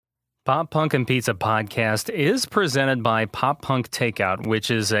Pop Punk and Pizza podcast is presented by Pop Punk Takeout, which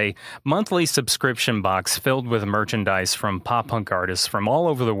is a monthly subscription box filled with merchandise from pop punk artists from all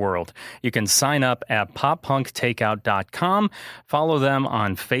over the world. You can sign up at poppunktakeout.com. Follow them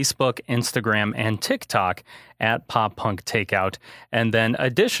on Facebook, Instagram, and TikTok at Pop Punk Takeout. And then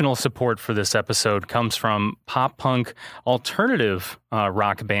additional support for this episode comes from pop punk alternative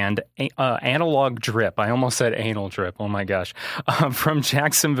rock band Analog Drip. I almost said Anal Drip. Oh my gosh. From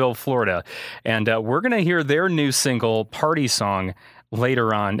Jacksonville, Florida. And we're going to hear their new single, Party Song,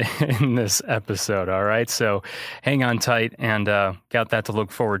 later on in this episode. All right. So hang on tight and got that to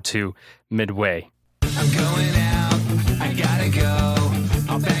look forward to midway. I'm going out. I gotta go.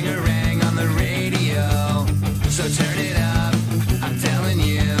 I'll bang a rang on the radio. So turn it up, I'm telling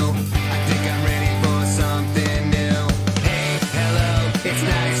you, I think I'm ready for something new. Hey, hello, it's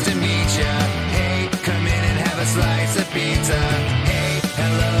nice to meet ya. Hey, come in and have a slice of pizza. Hey,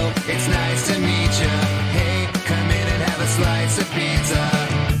 hello, it's nice to meet ya. Hey, come in and have a slice of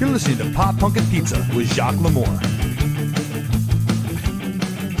pizza. You're listening to Pop Punk and Pizza with Jacques Lamour.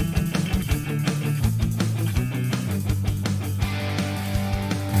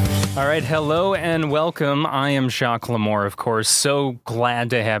 All right, hello and welcome. I am Jacques Lamour, of course. So glad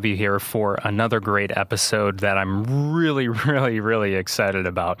to have you here for another great episode that I'm really excited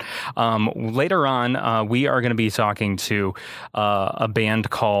about. Later on, we are going to be talking to a band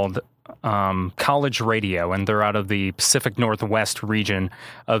called College Radio, and they're out of the Pacific Northwest region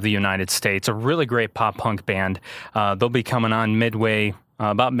of the United States. A really great pop punk band. They'll be coming on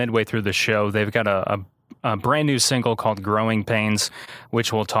about midway through the show. They've got a brand new single called Growing Pains,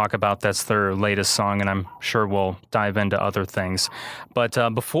 which we'll talk about. That's their latest song, and I'm sure we'll dive into other things. But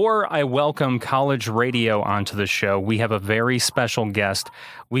before I welcome College Radio onto the show, we have a very special guest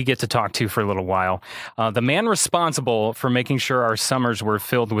we get to talk to for a little while. The man responsible for making sure our summers were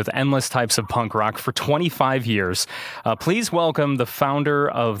filled with endless types of punk rock for 25 years. Please welcome the founder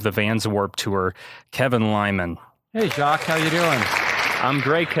of the Vans Warped Tour, Kevin Lyman. Hey, Jacques, how you doing? I'm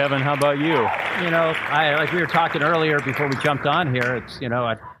great, Kevin. How about you? You know, like we were talking earlier before we jumped on here,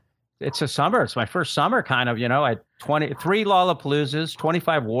 it's a summer. It's my first summer, kind of, I had 23 Lollapaloozas,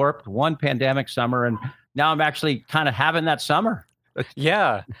 25 Warped, one pandemic summer, and now I'm actually kind of having that summer.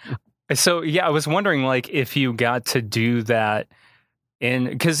 Yeah. So, I was wondering, if you got to do that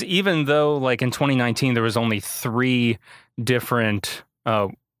because even though, in 2019, there was only 3 different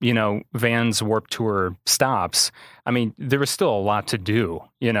Vans Warped Tour stops. I mean, there was still a lot to do,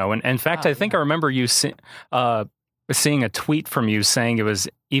 and in fact, I think I remember you seeing a tweet from you saying it was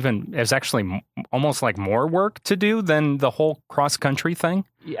actually almost like more work to do than the whole cross country thing.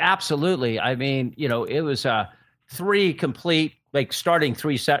 Yeah, absolutely. I mean, it was 3 complete, starting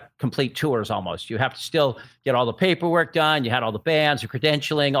 3 set complete tours almost. You have to still get all the paperwork done. You had all the bands, the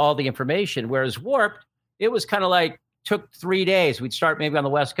credentialing, all the information. Whereas Warped, it was kind of took 3 days. We'd start maybe on the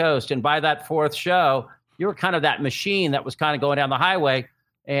West Coast. And by that 4th show, you were kind of that machine that was kind of going down the highway.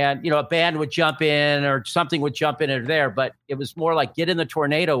 And, a band would jump in or something would jump in or there. But it was more like get in the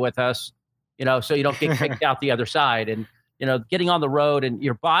tornado with us, so you don't get kicked out the other side. And, getting on the road and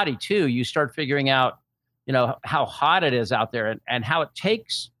your body too, you start figuring out, how hot it is out there and how it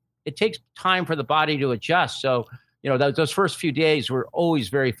takes time for the body to adjust. So, those first few days were always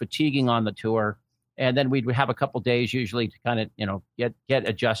very fatiguing on the tour. And then we'd have a couple days usually to kind of, get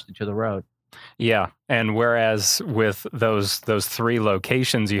adjusted to the road. Yeah. And whereas with those 3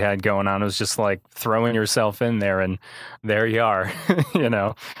 locations you had going on, it was just like throwing yourself in there and there you are,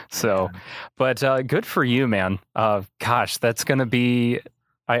 So, but good for you, man. Gosh, that's going to be...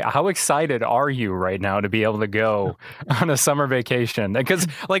 how excited are you right now to be able to go on a summer vacation? Because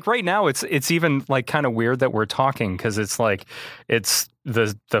right now it's even kind of weird that we're talking because it's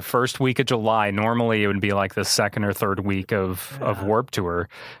the first week of July. Normally it would be the 2nd or 3rd week of Warped Tour,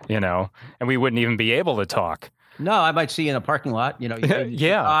 and we wouldn't even be able to talk. No, I might see you in a parking lot, Yeah.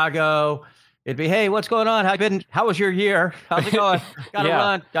 Chicago. It'd be, hey, what's going on? How was your year? How's it going? Gotta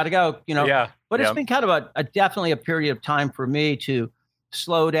run, gotta go, Yeah. But it's been kind of definitely a period of time for me to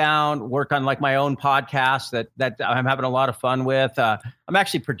slow down, work on my own podcast that I'm having a lot of fun with. I'm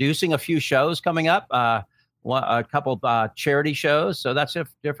actually producing a few shows coming up, a couple charity shows. So that's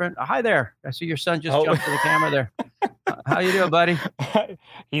different. Hi there. I see your son just jumped to the camera there. How you doing, buddy?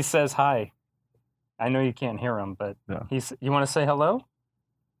 He says hi. I know you can't hear him, but no. You want to say hello?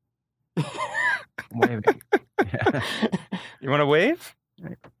 Waving. Yeah. You want to wave?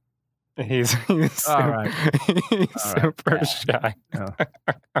 He's all right. Super shy.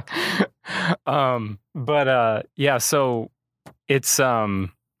 Oh. So it's I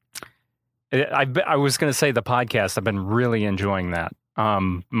was going to say the podcast. I've been really enjoying that.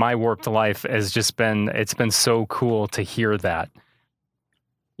 My Warped Life has just it's been so cool to hear that.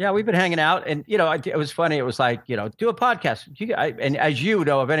 Yeah, we've been hanging out, and it was funny. It was like, do a podcast. And as you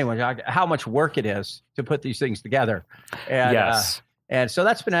know of anyone, how much work it is to put these things together. And, yes. And so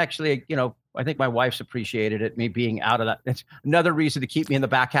that's been actually, I think my wife's appreciated it, me being out of that. It's another reason to keep me in the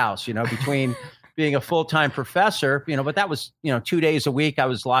back house, between being a full-time professor, but that was, 2 days a week. I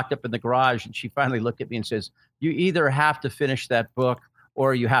was locked up in the garage, and she finally looked at me and says, you either have to finish that book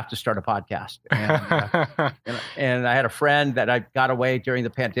or you have to start a podcast. And I had a friend that I got away during the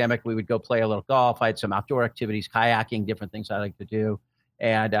pandemic. We would go play a little golf. I had some outdoor activities, kayaking, different things I like to do.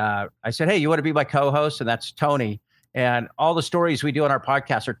 And I said, hey, you want to be my co-host? And that's Tony. And all the stories we do on our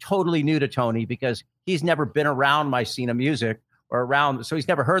podcast are totally new to Tony because he's never been around my scene of music or around. So he's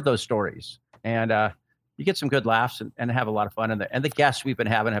never heard those stories. And you get some good laughs and have a lot of fun. And the guests we've been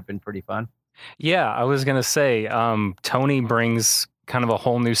having have been pretty fun. Yeah, I was going to say, Tony brings kind of a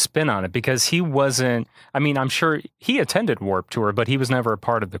whole new spin on it because he wasn't, I'm sure he attended Warped Tour, but he was never a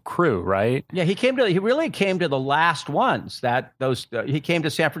part of the crew, right? Yeah, he really came to the last ones he came to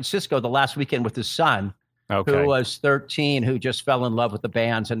San Francisco the last weekend with his son, who was 13, who just fell in love with the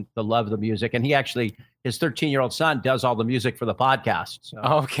bands and the love of the music. And his 13-year-old son does all the music for the podcast. So,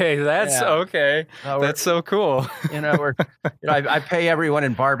 okay, okay. That's so cool. I pay everyone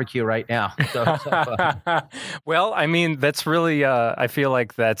in barbecue right now. So well, that's really, I feel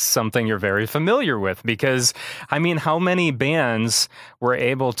like that's something you're very familiar with because, how many bands were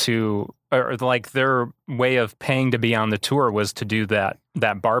able to, or like their way of paying to be on the tour was to do that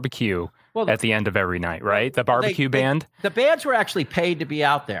barbecue at the end of every night, right? The barbecue band? The bands were actually paid to be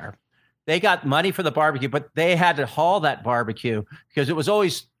out there. They got money for the barbecue, but they had to haul that barbecue because it was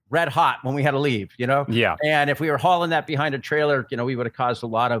always red hot when we had to leave, Yeah. And if we were hauling that behind a trailer, we would have caused a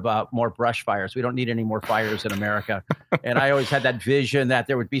lot of more brush fires. We don't need any more fires in America. And I always had that vision that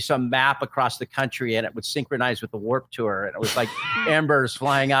there would be some map across the country and it would synchronize with the Warped Tour. And it was like embers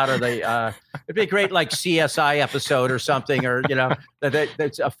flying out of the, it'd be a great like CSI episode or something, or,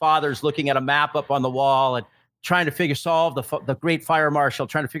 that a father's looking at a map up on the wall and trying to solve the great fire marshal,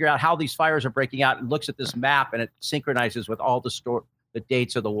 trying to figure out how these fires are breaking out, and looks at this map and it synchronizes with all the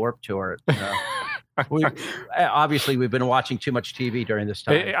dates of the Warped Tour. Obviously, we've been watching too much TV during this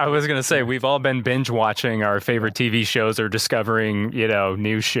time. I was going to say, we've all been binge watching our favorite TV shows or discovering,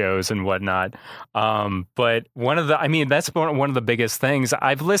 new shows and whatnot. But that's one of the biggest things.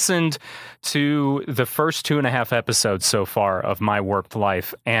 I've listened to the first 2.5 episodes so far of My Warped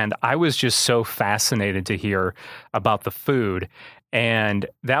Life, and I was just so fascinated to hear about the food. And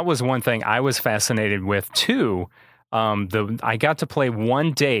that was one thing I was fascinated with too. I got to play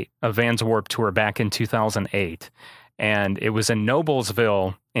one date of Vans Warped Tour back in 2008, and it was in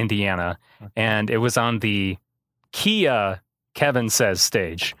Noblesville, Indiana, and it was on the Kia Kevin Says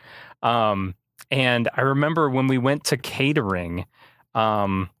stage. And I remember when we went to catering,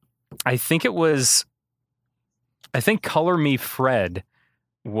 I think Color Me Fred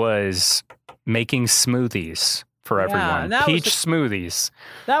was making smoothies for everyone. Peach smoothies.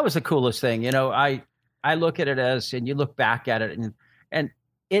 That was the coolest thing. I look at it as, and you look back at it, and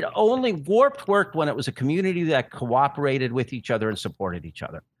it only worked when it was a community that cooperated with each other and supported each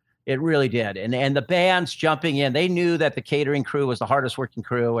other. It really did. And the bands jumping in, they knew that the catering crew was the hardest working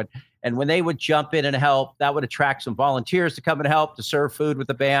crew. And when they would jump in and help, that would attract some volunteers to come and help to serve food with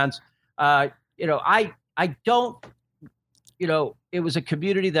the bands. I don't, it was a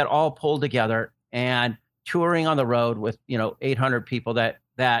community that all pulled together and touring on the road with, 800 people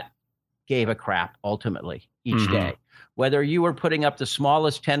that gave a crap ultimately each day, whether you were putting up the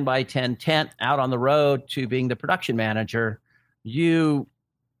smallest 10 by 10 tent out on the road to being the production manager, you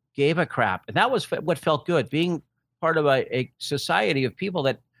gave a crap. And that was what felt good, being part of a society of people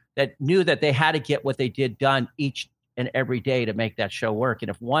that knew that they had to get what they did done each and every day to make that show work. And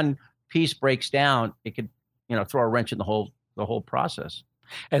if one piece breaks down, it could, throw a wrench in the whole process.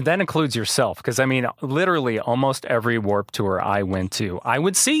 And that includes yourself. Because literally almost every Warped Tour I went to, I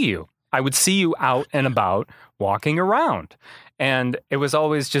would see you out and about walking around. And it was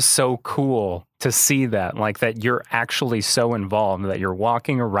always just so cool to see that, like that you're actually so involved, that you're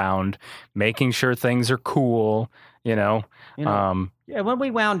walking around, making sure things are cool, Yeah, when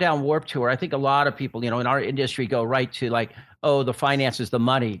we wound down Warped Tour, I think a lot of people, in our industry go right to like, oh, the finances, the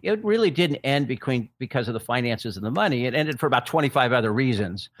money. It really didn't end because of the finances and the money. It ended for about 25 other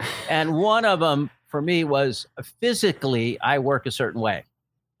reasons. And one of them for me was physically, I work a certain way.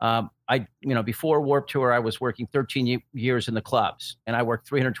 Before Warped Tour, I was working 13 years in the clubs, and I worked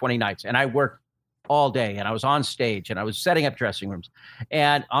 320 nights, and I worked all day, and I was on stage, and I was setting up dressing rooms.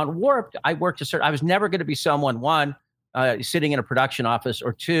 And on Warped, I worked I was never going to be someone, one, sitting in a production office,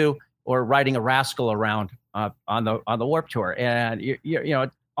 or two, or riding a rascal around on the Warped Tour. And you know,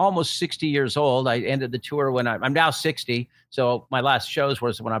 almost 60 years old. I ended the tour when I'm now 60. So my last shows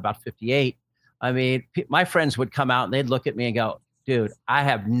was when I'm about 58. I mean, my friends would come out and they'd look at me and go, dude, I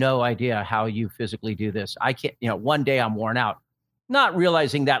have no idea how you physically do this. I can't, you know, one day I'm worn out. Not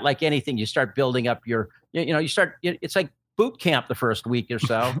realizing that, like anything, you start building up it's like boot camp the first week or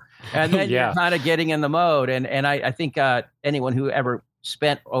so. And then you're kind of getting in the mode. And I think anyone who ever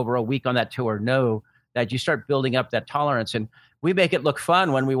spent over a week on that tour know that you start building up that tolerance. And we make it look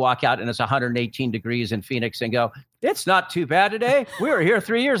fun when we walk out and it's 118 degrees in Phoenix and go, it's not too bad today. We were here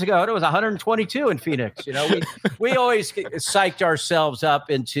 3 years ago and it was 122 in Phoenix. You know, we always psyched ourselves up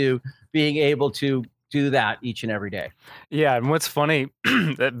into being able to do that each and every day. Yeah. And what's funny,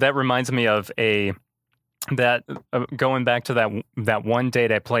 that reminds me of going back to that one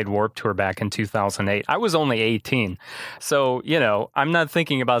date I played Warped Tour back in 2008. I was only 18. So, you know, I'm not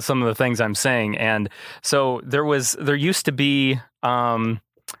thinking about some of the things I'm saying. And so there used to be,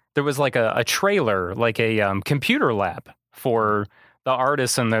 there was like a trailer, like a computer lab for the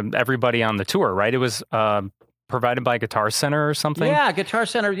artists and everybody on the tour, right? It was provided by Guitar Center or something. Yeah, Guitar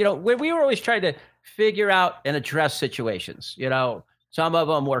Center. You know, we were always trying to figure out and address situations. You know, some of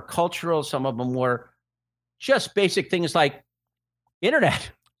them were cultural, some of them were just basic things like internet.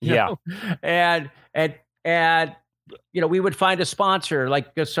 You know? And you know, we would find a sponsor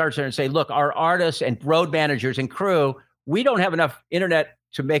like Guitar Center and say, look, our artists and road managers and crew, we don't have enough internet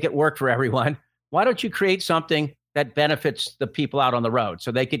to make it work for everyone. Why don't you create something that benefits the people out on the road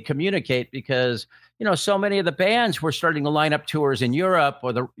so they could communicate? Because, you know, so many of the bands were starting to line up tours in Europe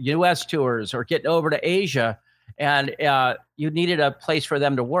or the US tours or getting over to Asia. And you needed a place for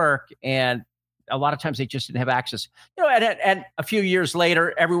them to work. And a lot of times they just didn't have access. You know, and a few years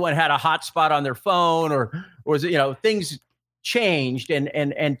later, everyone had a hotspot on their phone or you know, things changed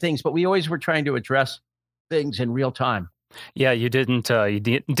and things, but we always were trying to address things in real time. Yeah, you didn't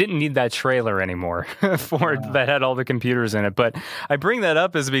need that trailer anymore that had all the computers in it. But I bring that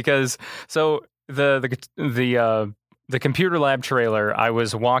up is because so the computer lab trailer, I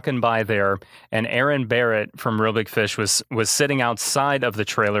was walking by there and Aaron Barrett from Real Big Fish was sitting outside of the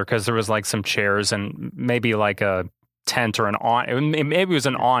trailer because there was like some chairs and maybe like a tent or an maybe it was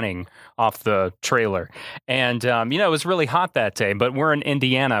an awning off the trailer. And you know, it was really hot that day, but we're in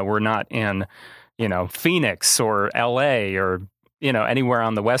Indiana, we're not in, you know, Phoenix or LA or, you know, anywhere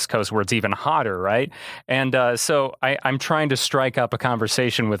on the West Coast where it's even hotter, right? And so I'm trying to strike up a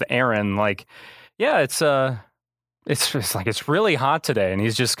conversation with Aaron, like, yeah, it's just like, it's really hot today. And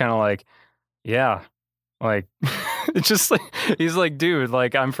he's just kind of like, yeah, like, it's just like, he's like, dude,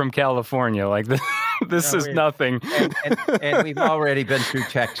 like, I'm from California. Like, this is nothing. And we've already been through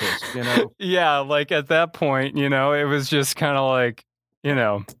Texas, you know? Yeah. Like at that point, you know, it was just kind of like, you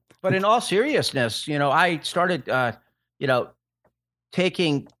know. But in all seriousness, you know, I started, you know,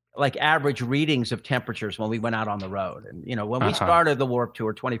 taking like average readings of temperatures when we went out on the road. And, you know, when we started the Warped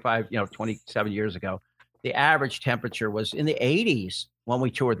Tour 27 years ago, the average temperature was in the 80s when we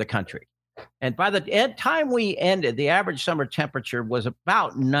toured the country. And by the time we ended, the average summer temperature was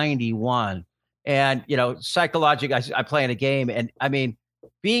about 91. And, you know, psychologically, I play in a game. And I mean,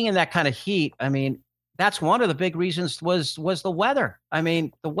 being in that kind of heat, I mean, that's one of the big reasons was the weather. I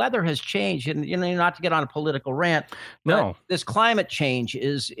mean, the weather has changed, and you know, not to get on a political rant, no, this climate change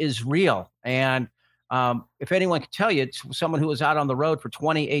is real. And if anyone can tell you, it's someone who was out on the road for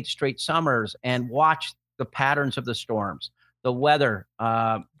 28 straight summers and watched the patterns of the storms, the weather,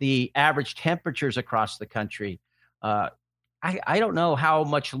 the average temperatures across the country. I don't know how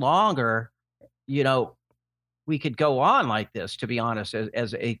much longer, you know, we could go on like this, to be honest,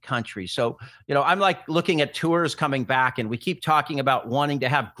 as a country. So, you know, I'm like looking at tours coming back, and we keep talking about wanting to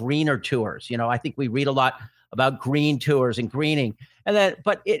have greener tours. You know, I think we read a lot about green tours and greening. And then,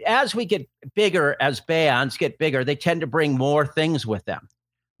 but as we get bigger, as bands get bigger, they tend to bring more things with them,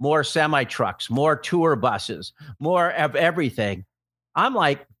 more semi-trucks, more tour buses, more of everything. I'm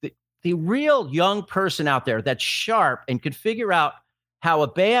like, the real young person out there that's sharp and could figure out how a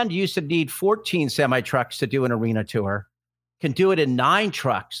band used to need 14 semi-trucks to do an arena tour can do it in 9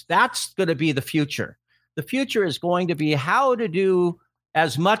 trucks. That's going to be the future. The future is going to be how to do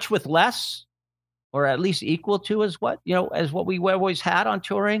as much with less, or at least equal to as what we always had on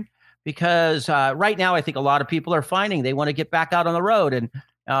touring. Because right now, I think a lot of people are finding they want to get back out on the road. And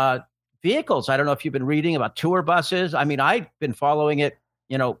vehicles, I don't know if you've been reading about tour buses. I mean, I've been following it,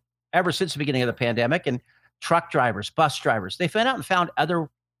 you know, ever since the beginning of the pandemic. And truck drivers, bus drivers, they went out and found other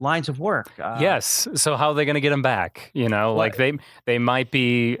lines of work. Yes. So how are they going to get them back? You know, like they might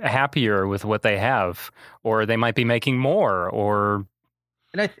be happier with what they have, or they might be making more, or.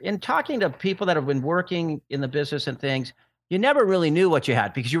 And in talking to people that have been working in the business and things, you never really knew what you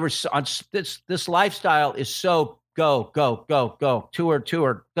had because you were on this lifestyle is so go,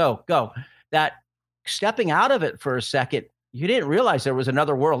 tour, go, that stepping out of it for a second, you didn't realize there was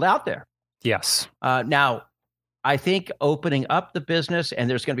another world out there. Yes. Now, I think opening up the business, and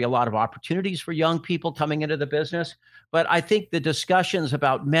there's going to be a lot of opportunities for young people coming into the business, but I think the discussions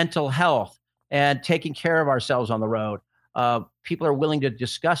about mental health and taking care of ourselves on the road, people are willing to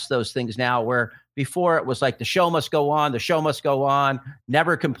discuss those things now, where before it was like the show must go on,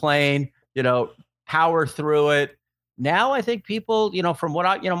 never complain, power through it. Now I think people, from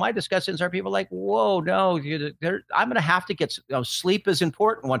what my discussions are, people like, whoa, no, I'm going to have to get, sleep is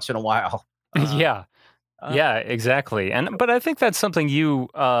important once in a while. Yeah. Yeah, exactly. But I think that's something you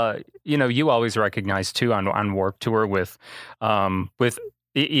always recognize too on Warped Tour with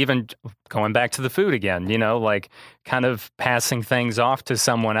even going back to the food again, like kind of passing things off to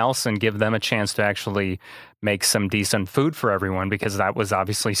someone else and give them a chance to actually make some decent food for everyone, because that was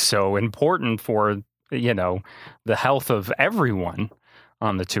obviously so important for, the health of everyone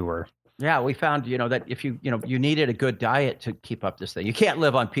on the tour. Yeah, we found, that if you needed a good diet to keep up this thing. You can't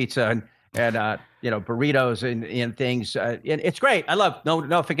live on pizza and burritos and things. And it's great. I love no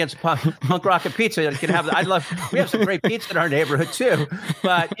against punk rock and pizza. You can have. We have some great pizza in our neighborhood too.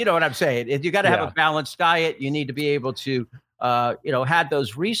 But you know what I'm saying. You got to have a balanced diet. You need to be able to, had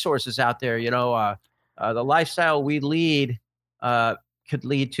those resources out there. The lifestyle we lead could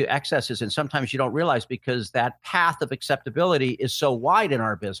lead to excesses, and sometimes you don't realize, because that path of acceptability is so wide in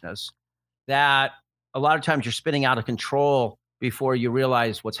our business that a lot of times you're spinning out of control before you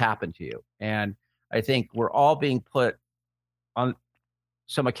realize what's happened to you. And I think we're all being put on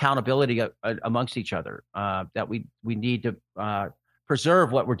some accountability amongst each other, that we need to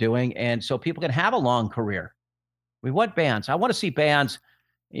preserve what we're doing. And so people can have a long career. We want bands. I want to see bands,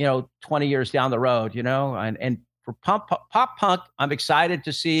 20 years down the road, and for pop punk, I'm excited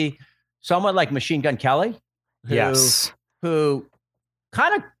to see someone like Machine Gun Kelly, who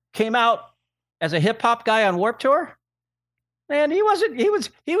kind of came out as a hip hop guy on Warped Tour. And he was an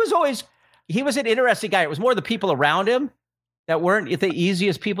interesting guy. It was more the people around him that weren't the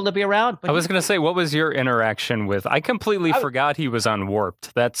easiest people to be around. But I was going to say, what was your interaction with? I completely forgot he was on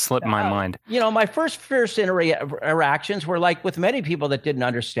Warped. That slipped my mind. My first interactions were like with many people that didn't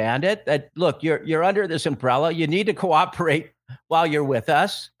understand it. That look, you're under this umbrella. You need to cooperate while you're with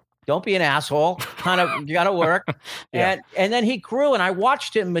us. Don't be an asshole. You got to work. And then he grew, and I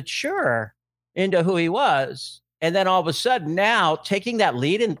watched him mature into who he was. And then all of a sudden now taking that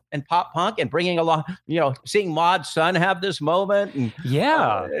lead in pop punk and bringing along, seeing Maud's son have this moment. And,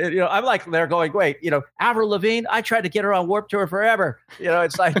 I'm like, they're going, wait, Avril Lavigne, I tried to get her on Warped Tour forever.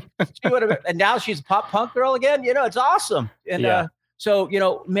 It's like, she would have, and now she's a pop punk girl again. It's awesome. And so,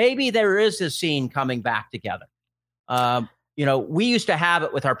 maybe there is this scene coming back together. We used to have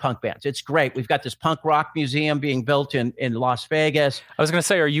it with our punk bands. It's great. We've got this punk rock museum being built in Las Vegas. I was going to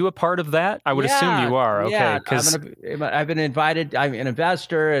say, are you a part of that? I would assume you are. Okay. Yeah, I've been invited. I'm an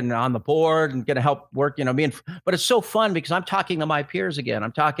investor and on the board and going to help work, but it's so fun because I'm talking to my peers again.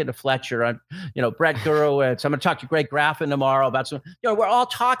 I'm talking to Fletcher. I'm, Brett Gurewitz. I'm going to talk to Greg Graffin tomorrow about some, we're all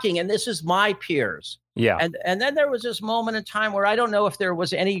talking, and this is my peers. Yeah. And then there was this moment in time where I don't know if there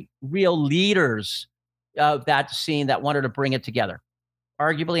was any real leaders of that scene that wanted to bring it together.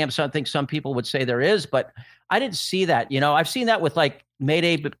 Arguably, I think some people would say there is, but I didn't see that. I've seen that with like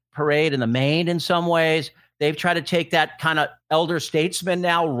Mayday Parade in the Maine in some ways. They've tried to take that kind of elder statesman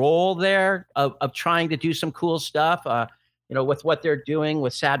now role there of trying to do some cool stuff, with what they're doing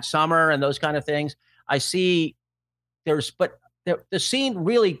with Sad Summer and those kind of things. I see the scene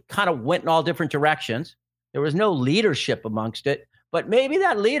really kind of went in all different directions. There was no leadership amongst it. But maybe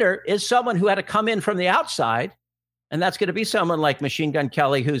that leader is someone who had to come in from the outside, and that's going to be someone like Machine Gun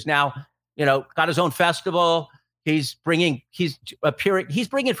Kelly, who's now, got his own festival. He's bringing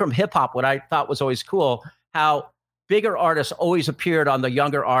from hip hop, what I thought was always cool, how bigger artists always appeared on the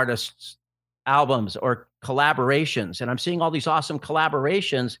younger artists' albums or collaborations. And I'm seeing all these awesome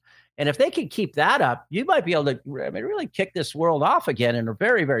collaborations. And if they can keep that up, you might be able to really kick this world off again in a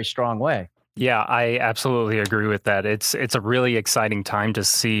very, very strong way. Yeah, I absolutely agree with that. It's a really exciting time to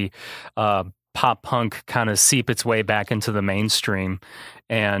see pop punk kind of seep its way back into the mainstream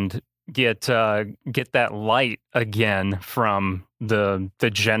and get that light again from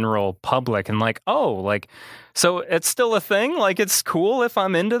the general public, and like, oh, like, so it's still a thing. Like, it's cool if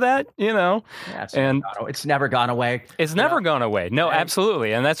I'm into that, you know. Yeah, And it's never gone away. it's never gone away. No,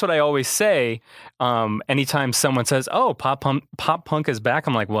 absolutely. And that's what I always say. Anytime someone says, "Oh, pop punk is back,"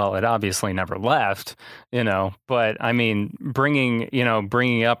 I'm like, "Well, it obviously never left," you know. But I mean,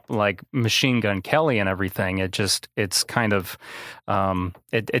 bringing up like Machine Gun Kelly and everything, it's kind of,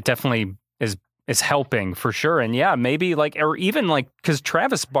 it definitely is helping for sure. And yeah, maybe like, or even like, because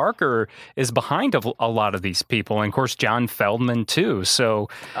Travis Barker is behind a lot of these people, and of course John Feldman too. So,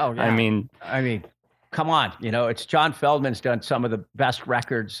 Oh, yeah. I mean, come on, it's John Feldman's done some of the best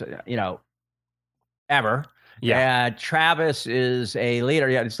records, ever. yeah. And Travis is a leader.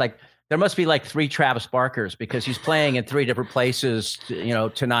 Yeah, it's like there must be like 3 Travis Barkers because he's playing in 3 different places,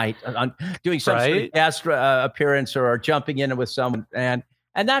 tonight, doing some sort Right. of guest appearance or jumping in with someone,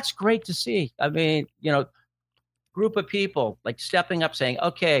 and that's great to see. I mean, group of people like stepping up, saying,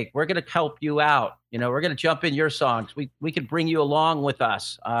 "Okay, we're going to help you out. We're going to jump in your songs. We can bring you along with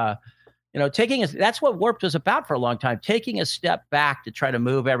us." That's what Warped was about for a long time, taking a step back to try to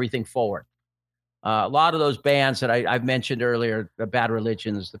move everything forward. A lot of those bands that I've mentioned earlier, the Bad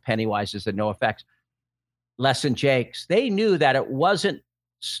Religions, the Pennywises, the NoFX, Les and Jakes, they knew that it wasn't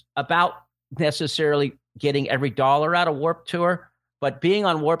about necessarily getting every dollar out of Warped Tour, but being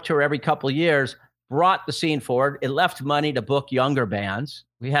on Warped Tour every couple of years brought the scene forward. It left money to book younger bands.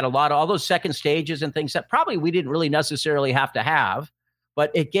 We had all those second stages and things that probably we didn't really necessarily have to have, but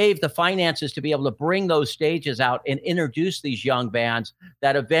it gave the finances to be able to bring those stages out and introduce these young bands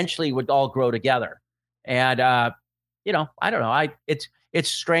that eventually would all grow together. And, I don't know. It's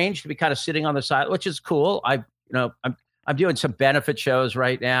strange to be kind of sitting on the side, which is cool. I'm doing some benefit shows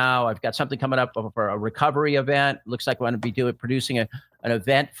right now. I've got something coming up for a recovery event. Looks like I'm going to be producing an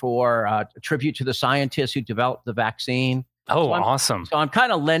event for a tribute to the scientists who developed the vaccine. Oh, awesome. So I'm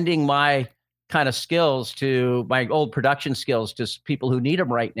kind of lending my kind of skills to my old production skills to people who need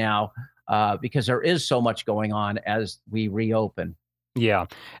them right now, because there is so much going on as we reopen. Yeah.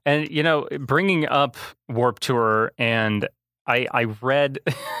 And, bringing up Warped Tour, and I read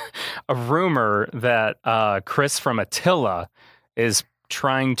a rumor that Chris from Attila is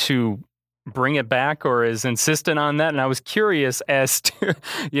trying to bring it back or is insistent on that. And I was curious as to,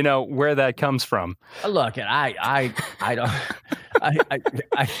 where that comes from. Look,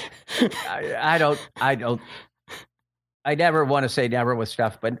 I never want to say never with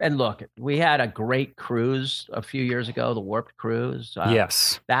stuff, and look, we had a great cruise a few years ago, the Warped Cruise.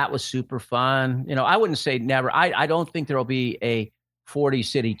 Yes. That was super fun. I wouldn't say never. I don't think there'll be a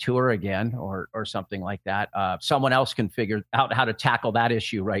 40-city tour again or something like that. Someone else can figure out how to tackle that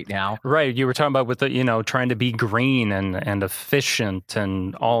issue right now. Right. You were talking about with the, trying to be green and efficient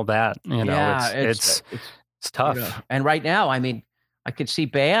and all that, it's tough. And right now, I mean, I could see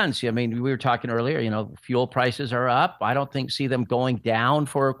bands. I mean, we were talking earlier, fuel prices are up. I don't see them going down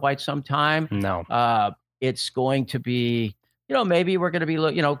for quite some time. No. It's going to be, maybe we're going to be,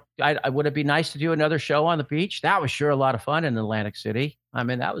 would it be nice to do another show on the beach? That was sure a lot of fun in Atlantic City. I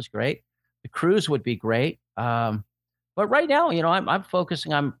mean, that was great. The cruise would be great. But right now, I'm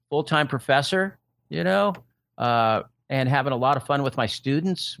focusing. I'm full-time professor, and having a lot of fun with my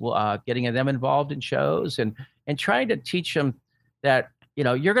students, getting them involved in shows and trying to teach them that,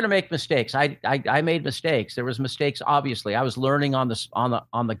 you're going to make mistakes. I made mistakes. There was mistakes. Obviously, I was learning on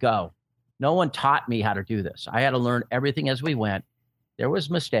the go. No one taught me how to do this. I had to learn everything as we went. There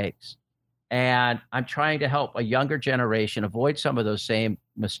was mistakes, and I'm trying to help a younger generation avoid some of those same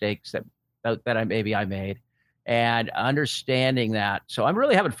mistakes that I made, and understanding that. So I'm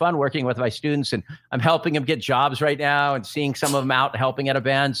really having fun working with my students, and I'm helping them get jobs right now, and seeing some of them out helping at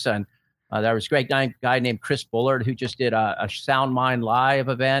events. And there was a great guy named Chris Bullard who just did a Sound Mind Live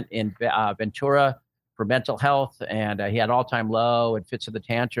event in Ventura for mental health, and he had All Time Low and Fits of the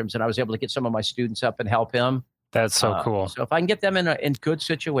Tantrums, and I was able to get some of my students up and help him. That's so cool. So if I can get them in good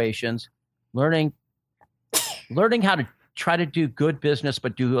situations, learning how to try to do good business,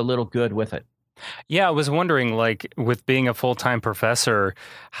 but do a little good with it. Yeah, I was wondering, like, with being a full-time professor,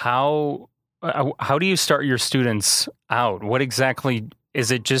 how do you start your students out? What exactly is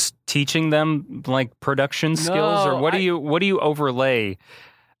it? Just teaching them like production skills, or what do you overlay?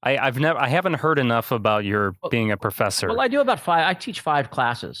 I haven't heard enough about your being a professor. Well, I do about 5. I teach 5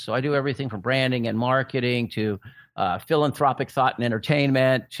 classes, so I do everything from branding and marketing to philanthropic thought and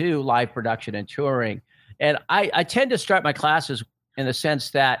entertainment to live production and touring. And I tend to start my classes in the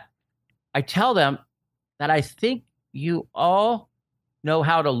sense that I tell them that I think you all know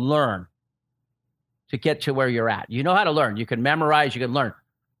how to learn to get to where you're at. You know how to learn. You can memorize, you can learn.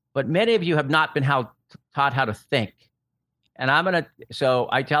 But many of you have not been taught how to think. And so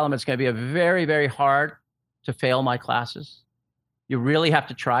I tell them it's going to be a very, very hard to fail my classes. You really have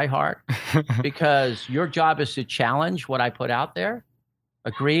to try hard because your job is to challenge what I put out there,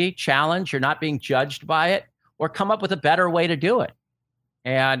 agree, challenge, you're not being judged by it, or come up with a better way to do it.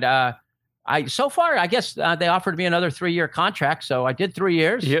 And so far, I guess they offered me another 3-year contract. So I did 3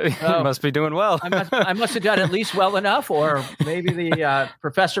 years. You So must be doing well. I must have done at least well enough, or maybe the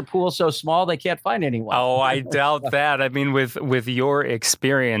professor pool's so small they can't find anyone. Oh, I doubt that. I mean, with your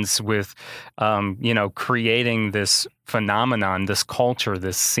experience with, creating this phenomenon, this culture,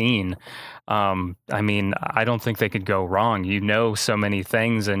 this scene, I mean, I don't think they could go wrong. You know so many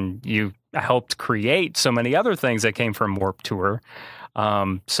things, and you helped create so many other things that came from Warped Tour.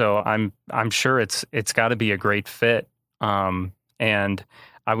 So I'm sure it's got to be a great fit. And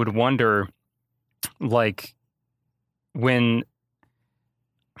I would wonder, like, when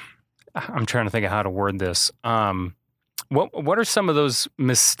I'm trying to think of how to word this, what are some of those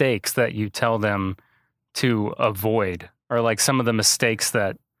mistakes that you tell them to avoid, or like some of the mistakes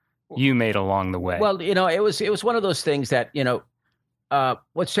that you made along the way? Well, it was one of those things that,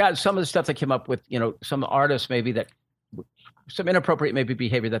 what's sad, some of the stuff that came up with, some artists maybe that some inappropriate maybe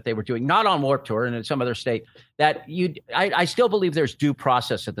behavior that they were doing, not on Warped Tour and in some other state, that I still believe there's due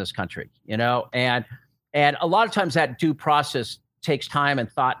process in this country, and a lot of times that due process takes time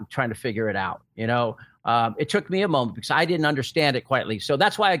and thought and trying to figure it out. It took me a moment because I didn't understand it quietly. So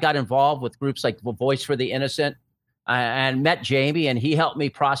that's why I got involved with groups like Voice for the Innocent and met Jamie, and he helped me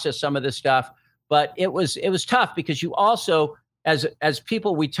process some of this stuff. But it was tough because you also, as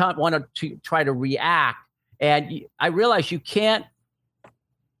people, we want to try to react. And I realized you can't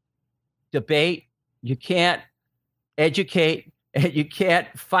debate, you can't educate, and you can't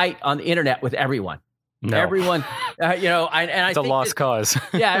fight on the internet with everyone. No. Everyone, It's a lost cause.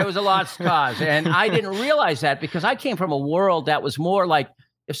 Yeah, it was a lost cause. And I didn't realize that because I came from a world that was more like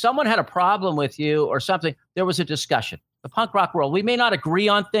if someone had a problem with you or something, there was a discussion. The punk rock world, we may not agree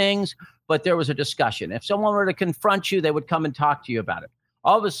on things, but there was a discussion. If someone were to confront you, they would come and talk to you about it.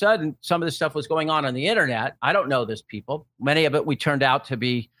 All of a sudden, some of this stuff was going on the internet. I don't know this people. Many of it we turned out to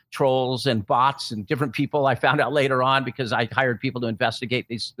be trolls and bots and different people. I found out later on because I hired people to investigate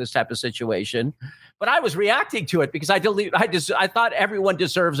this type of situation. But I was reacting to it because I thought everyone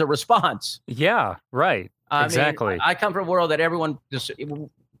deserves a response. Yeah, right. Exactly. I come from a world that everyone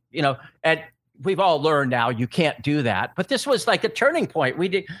and we've all learned now you can't do that. But this was like a turning point.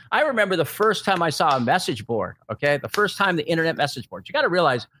 I remember the first time I saw a message board, okay? The first time the internet message board. You got to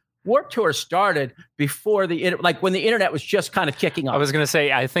realize Warped Tour started before when the internet was just kind of kicking off. I was going to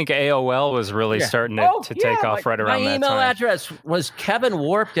say, I think AOL was really starting to take off right around that time. My email address was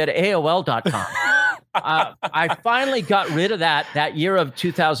kevinwarped@aol.com. I finally got rid of that year of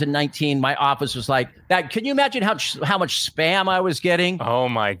 2019. My office was like that. Can you imagine how much spam I was getting? Oh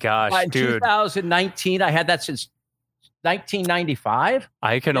my gosh, in dude. 2019, I had that since 1995.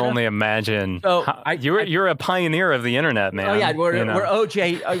 I can only imagine. So you're a pioneer of the internet, man. Oh yeah, we're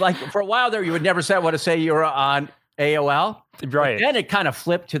OJ. Like for a while there, you would never want to say you were on AOL. Right. But then it kind of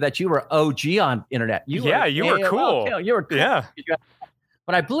flipped to that you were OG on internet. You were cool. You were cool. Yeah.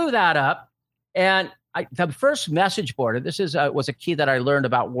 But I blew that up, and the first message board, and this was a key that I learned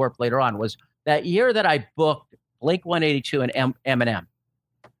about Warp later on, was that year that I booked Blink-182 and Eminem.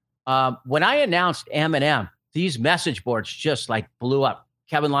 When I announced Eminem, these message boards just like blew up.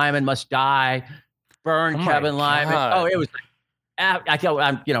 Kevin Lyman must die. Burn Kevin Lyman. Oh, it was.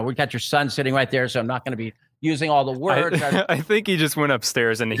 We got your son sitting right there, so I'm not going to be using all the words. I think he just went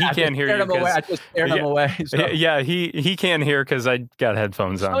upstairs and he can't hear you. I just scared him away. So. Yeah, he can't hear because I got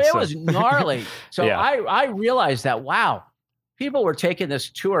headphones on. So it was gnarly. So yeah. I realized that, wow, people were taking this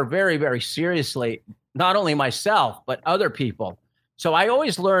tour very, very seriously. Not only myself, but other people. So I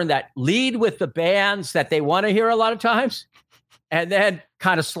always learned that lead with the bands that they want to hear a lot of times, and then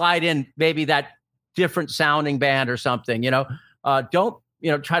kind of slide in maybe that different sounding band or something, don't,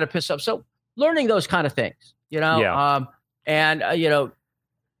 try to piss up. So learning those kind of things, I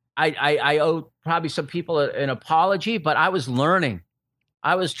owe probably some people an apology, but I was learning.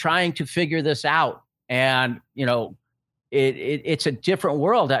 I was trying to figure this out. And, it's a different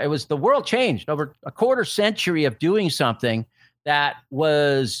world. The world changed over a quarter century of doing something that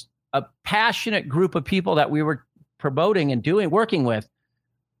was a passionate group of people that we were promoting and working with.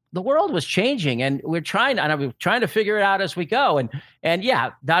 The world was changing, and we're trying to figure it out as we go. And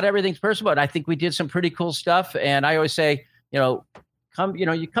yeah, not everything's personal, but I think we did some pretty cool stuff. And I always say, you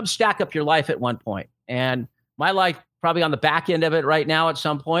come stack up your life at one point. And my life probably on the back end of it right now at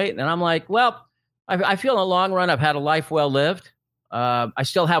some point. And I'm like, well, I feel in the long run, I've had a life well lived. I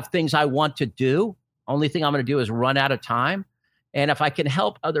still have things I want to do. Only thing I'm going to do is run out of time. And if I can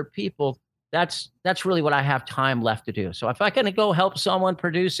help other people, that's really what I have time left to do. So if I can go help someone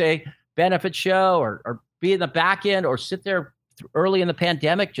produce a benefit show or be in the back end or sit there early in the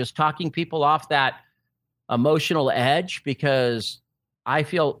pandemic, just talking people off that emotional edge, because I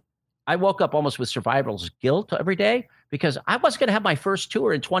feel I woke up almost with survival's guilt every day because I wasn't going to have my first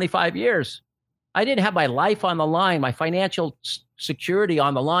tour in 25 years. I didn't have my life on the line, my financial security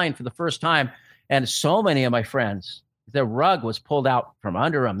on the line for the first time. And so many of my friends, the rug was pulled out from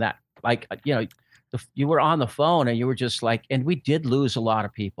under them. That, like, you were on the phone and you were just like, and we did lose a lot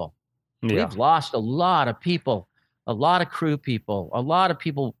of people. Yeah. We've lost a lot of people, a lot of crew people, a lot of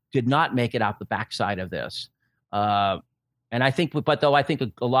people did not make it out the backside of this. And I think, I think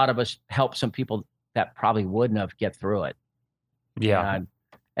a lot of us helped some people that probably wouldn't have get through it. Yeah.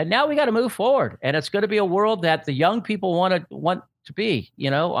 And now we got to move forward, and it's going to be a world that the young people want to be.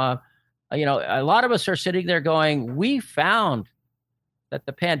 A lot of us are sitting there going, we found that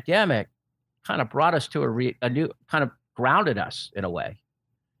the pandemic kind of brought us to a new kind of grounded us in a way.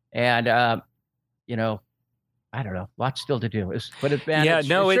 And, I don't know, lots still to do. It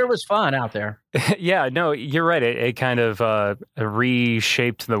sure was fun out there. Yeah, no, you're right. It kind of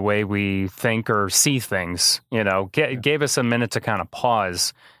reshaped the way we think or see things, gave us a minute to kind of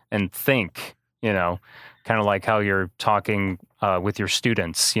pause and think, kind of like how you're talking with your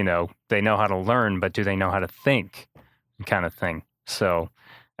students, they know how to learn, but do they know how to think, kind of thing. So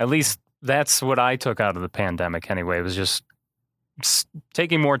at least that's what I took out of the pandemic anyway. It was just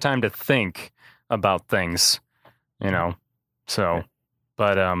taking more time to think about things. But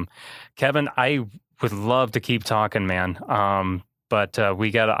Kevin, I would love to keep talking, man. But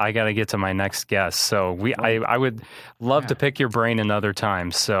I gotta get to my next guest. So I would love to pick your brain another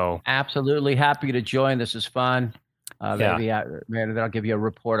time. So absolutely happy to join. This is fun. Maybe I'll give you a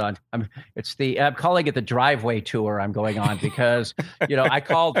report on. I'm calling it the driveway tour I'm going on because I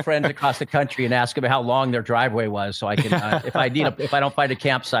called friends across the country and asked them how long their driveway was, so I can if I don't find a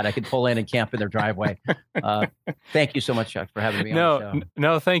campsite, I can pull in and camp in their driveway. Thank you so much, Chuck, for having me on the show.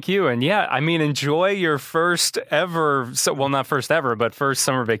 No, thank you. And enjoy your first ever. Not first ever, but first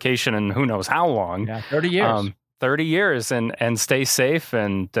summer vacation, and who knows how long? Yeah, 30 years. 30 years and stay safe.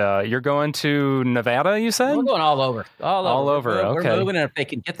 And you're going to Nevada, you said? We're going all over. Okay. We're moving, and if they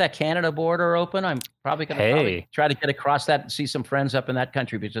can get that Canada border open, I'm probably going to try to get across that and see some friends up in that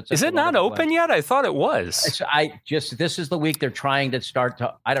country. Because is it not open yet? I thought it was. This is the week they're trying to start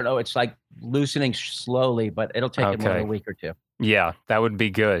to, I don't know, it's like loosening slowly, but it'll take more than a week or two. Yeah, that would be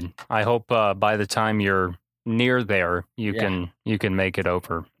good. I hope by the time you're near there, you can make it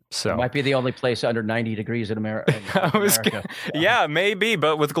over. So it might be the only place under 90 degrees in America. Yeah, maybe,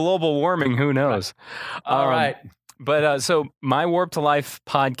 but with global warming, who knows? All right. But so my Warp to Life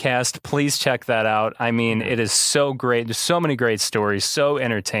podcast, please check that out. I mean, it is so great. There's so many great stories, so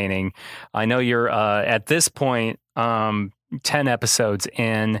entertaining. I know you're at this point 10 episodes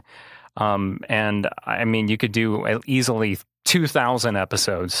in, and I mean, you could do easily 2,000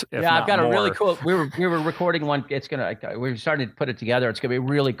 episodes. I've got a really cool. We were recording one. We're starting to put it together. It's gonna be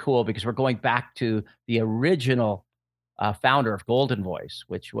really cool because we're going back to the original founder of Golden Voice,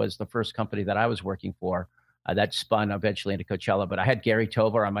 which was the first company that I was working for. That spun eventually into Coachella. But I had Gary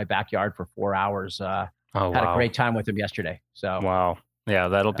Tovar on my backyard for 4 hours. Had a great time with him yesterday. So wow. Yeah,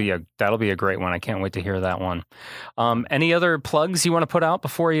 that'll be a great one. I can't wait to hear that one. Any other plugs you want to put out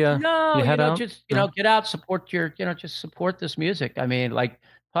before you head out? Just get out, support just support this music. I mean, like,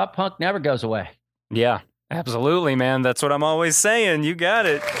 pop punk never goes away. Yeah, absolutely, man. That's what I'm always saying. You got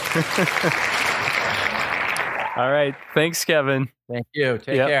it. All right, thanks, Kevin. Thank you.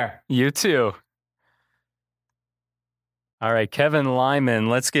 Take care. You too. All right, Kevin Lyman,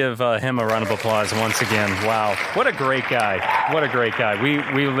 let's give him a round of applause once again. Wow, what a great guy. What a great guy.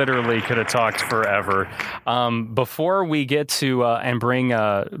 We literally could have talked forever. Before we get to and bring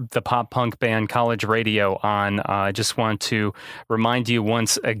the pop punk band College Radio on, I just want to remind you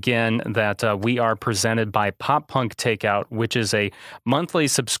once again that we are presented by Pop Punk Takeout, which is a monthly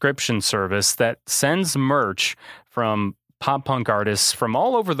subscription service that sends merch from pop punk artists from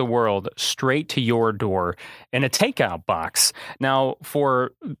all over the world straight to your door in a takeout box. Now,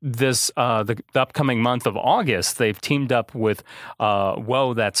 for this the upcoming month of August, they've teamed up with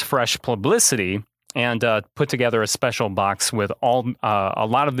Whoa, That's Fresh Publicity and put together a special box with a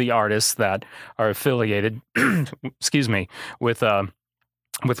lot of the artists that are affiliated, excuse me, with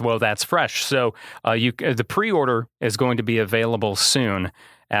Whoa, That's Fresh. So the pre-order is going to be available soon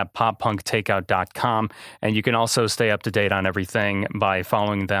at poppunktakeout.com. And you can also stay up to date on everything by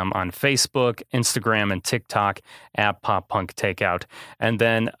following them on Facebook, Instagram, and TikTok at Pop Punk Takeout. And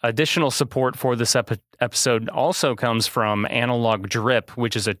then additional support for this episode also comes from Analog Drip,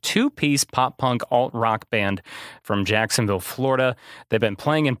 which is a 2-piece pop-punk alt-rock band from Jacksonville, Florida. They've been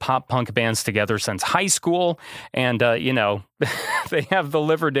playing in pop-punk bands together since high school, and, they have the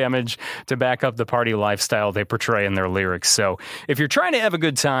liver damage to back up the party lifestyle they portray in their lyrics. So if you're trying to have a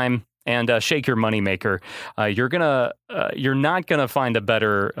good time and shake your moneymaker, you're not gonna find a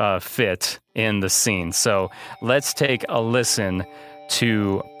better fit in the scene. So let's take a listen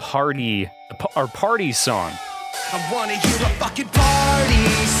to our party song. I wanna hear a fucking party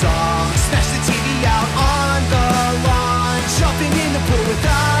song. Smash the TV out on the lawn. Jumping in the pool with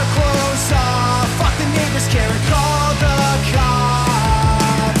our clothes off. Fuck the neighbors, Karen, call the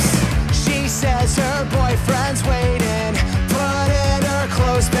cops. She says her boyfriend's waiting, putting her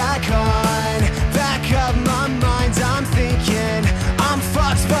clothes back on. Back of my mind, I'm thinking I'm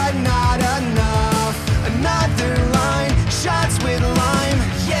fucked but not enough. Another line, shots with lime.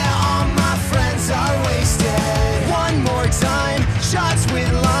 Yeah, all my friends are wasted. One more time, shots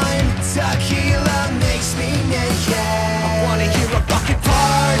with lime. Tequila makes me naked. I wanna hear a fucking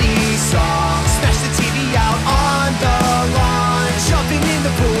party song. Smash the TV out on the lawn. Jumping in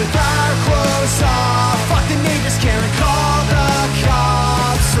the pool with our clothes off. Fuck the neighbors, Karen, call the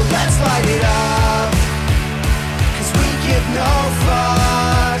cops. So let's light it up, 'cause we give no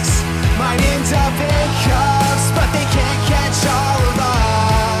fucks. Might end up in cuffs, but they can't catch all of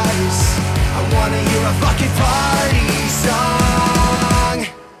us. I wanna hear a fucking party song.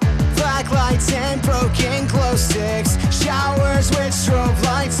 Black lights and broken glow sticks. Showers with strobe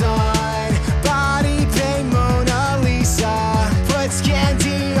lights on. Body paint Mona Lisa. Puts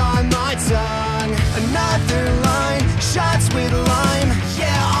candy on my tongue. Another line, shots with lime.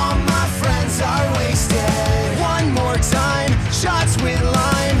 Yeah, all my friends are wasted. One more time, shots with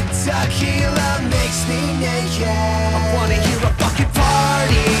lime. Tequila makes me naked. I wanna hear a fucking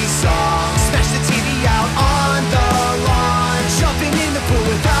party song. Smash the TV out on the lawn. Jumping in the pool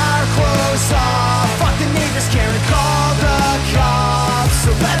with our clothes off. Fuck the neighbors, Karen, call the cops. So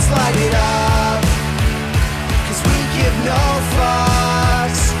let's light it up, 'cause we give no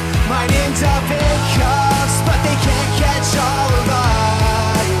fucks. Might end up in cuffs, but they can't catch all of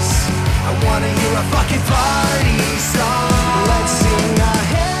us. I wanna hear a fucking party song. Let's sing a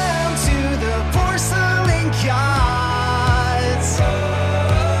hymn to the porcelain gods.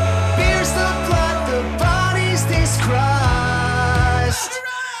 Beers the blood, the body stays crushed.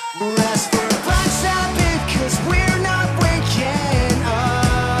 Rest for Black Sabbath, 'cause we're not waking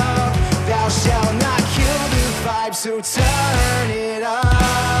up. Thou shalt not kill the vibe, so turn it up.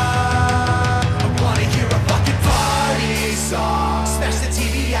 I wanna hear a fucking party song. Smash the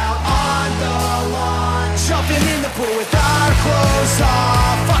TV out on the lawn. Jumping in the pool with our clothes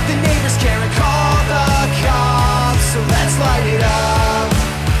off. Fuck the neighbors, Karen, call the cops. So let's light it up,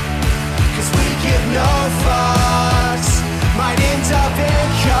 'cause we give no fucks. Might end up in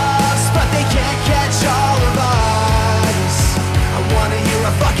cuffs, but they can't catch all of us. I wanna hear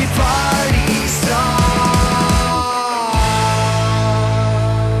a fucking party song.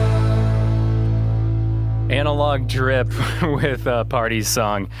 Analog Drip with Party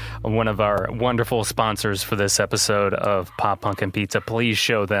Song, one of our wonderful sponsors for this episode of Pop Punk and Pizza. Please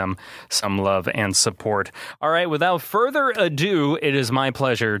show them some love and support. All right, without further ado, it is my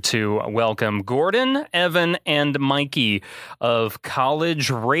pleasure to welcome Gordon, Evan, and Mikey of College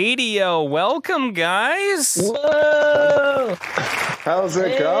Radio. Welcome, guys. Whoa! How's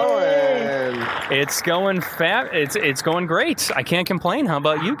it going? It's going It's going great. I can't complain. How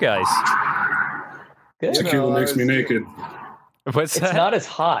about you guys? Good. Tequila makes me naked. What's that? It's not as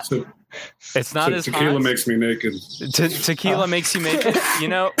hot. It's not as tequila hot. makes me naked. Tequila makes you naked. You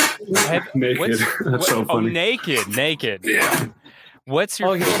know, Naked. That's so oh, funny. naked. Yeah. What's your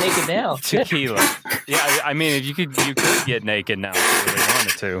Oh, you're naked now. tequila? Yeah, I mean, if you could get naked now if you really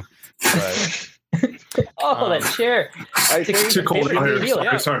wanted to. But Oh, that chair. I think Too cold Maybe out here. tequila.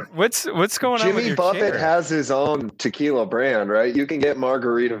 Yeah. Sorry. what's going on with Jimmy your Buffett chair? has his own tequila brand, right? You can get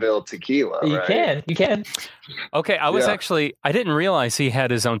Margaritaville tequila, You right? can. Okay, I was Yeah. actually I didn't realize he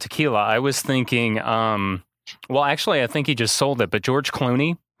had his own tequila. I was thinking, well, actually, I think he just sold it. But George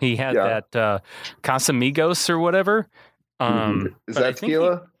Clooney, he had that Casamigos or whatever. Is but that I think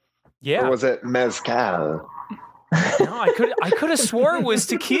tequila? Yeah, Or was it mezcal? no, I could have swore it was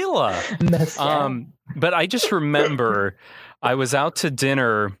tequila. Mezcal. But I just remember I was out to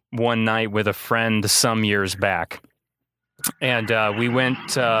dinner one night with a friend some years back. And we went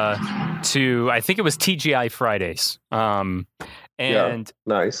to, I think it was TGI Fridays. And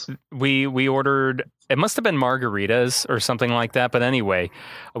Nice. we ordered, it must have been margaritas or something like that. But anyway,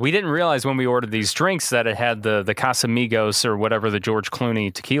 we didn't realize when we ordered these drinks that it had the Casamigos or whatever the George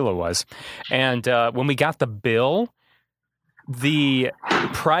Clooney tequila was. And when we got the bill, the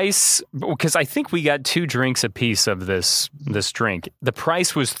price, because I think we got 2 drinks a piece of this drink, the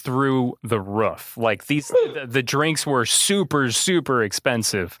price was through the roof. Like the drinks were super, super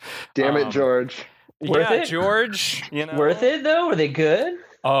expensive. Damn it, George. Worth it? George. You know? Worth it though? Were they good?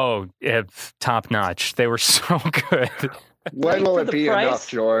 Oh, yeah, top notch. They were so good. When will for it the be price? enough,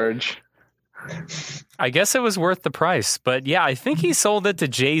 George? I guess it was worth the price, but yeah, I think he sold it to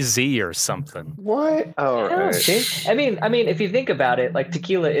Jay-Z or something. What? All Yeah, right. see? I mean, if you think about it, like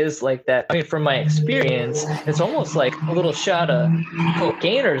tequila is like that. I mean, from my experience, it's almost like a little shot of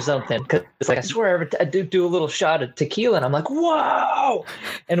cocaine or something. Because it's like I swear, I do a little shot of tequila, and I'm like, wow!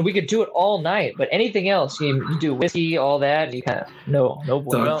 And we could do it all night. But anything else, you do whiskey, all that, and you kind of no.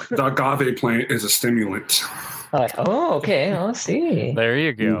 The agave plant is a stimulant. Like, oh, okay, I'll see. There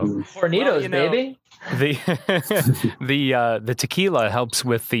you go. Tornadoes, Well, you know, baby. The tequila helps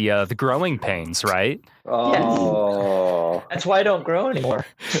with the growing pains, right? Oh, That's why I don't grow anymore.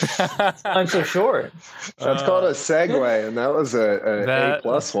 I'm so short. that's called a segue, and that was a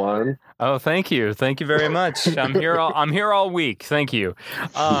A+ one. Oh, thank you very much. I'm here all week. Thank you.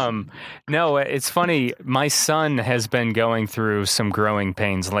 No, it's funny. My son has been going through some growing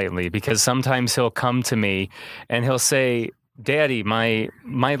pains lately because sometimes he'll come to me and he'll say, "Daddy, my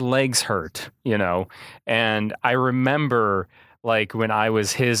legs hurt," you know. And I remember, like, when I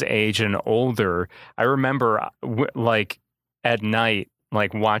was his age and older, I remember like at night,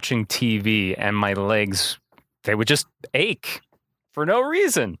 like watching TV, and my legs, they would just ache for no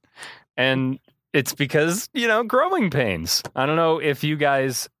reason. And it's because, you know, growing pains. I don't know if you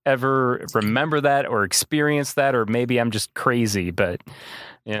guys ever remember that or experience that, or maybe I'm just crazy, but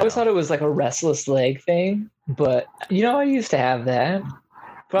you I know. always thought it was like a restless leg thing, but you know, I used to have that.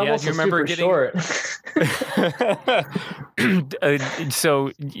 But I'm Yeah, also do you remember super getting- short.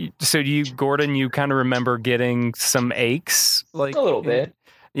 so you, Gordon, you kind of remember getting some aches, like A little bit.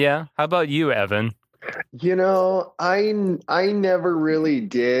 Yeah. How about you, Evan? You know, I never really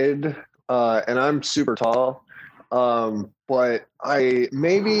did, and I'm super tall. But I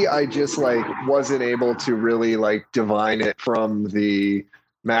just like wasn't able to really like divine it from the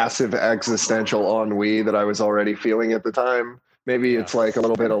massive existential ennui that I was already feeling at the time. Maybe it's like a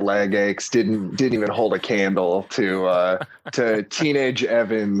little bit of leg aches. Didn't even hold a candle to teenage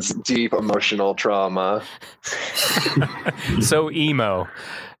Evan's deep emotional trauma. So emo.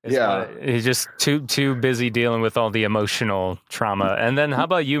 Yeah. He's just too busy dealing with all the emotional trauma. And then how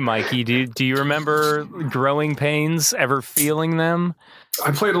about you, Mikey? Do you remember growing pains, ever feeling them?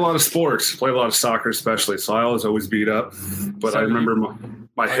 I played a lot of sports, played a lot of soccer especially, so I was always beat up. But I remember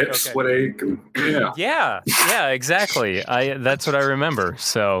my hips would ache. And, Yeah, exactly. That's what I remember.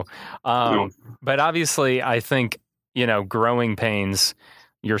 So, but obviously, I think, you know, growing pains,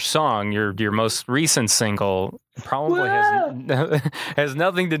 your song, your most recent single, probably has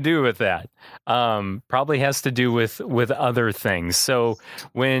nothing to do with that. Probably has to do with other things. So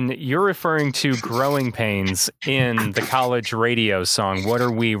when you're referring to growing pains in the college radio song, what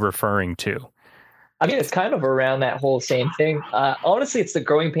are we referring to? I mean, it's kind of around that whole same thing. Honestly, it's the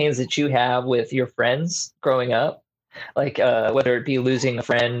growing pains that you have with your friends growing up. Like whether it be losing a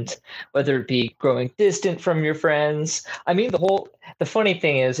friend, whether it be growing distant from your friends. I mean, the funny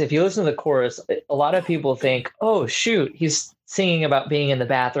thing is, if you listen to the chorus, a lot of people think, oh, shoot, he's singing about being in the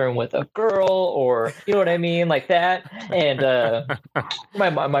bathroom with a girl, or, you know what I mean? Like that. And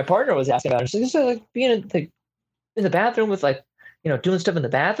my partner was asking about it. She's like, this is like being in the bathroom with like, you know, doing stuff in the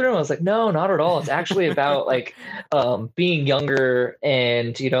bathroom. I was like, no, not at all. It's actually about like being younger,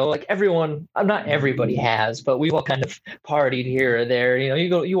 and, you know, like everyone, not everybody has, but we've all kind of partied here or there. You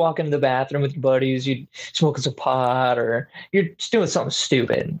know, you walk into the bathroom with your buddies, you smoking some pot, or you're just doing something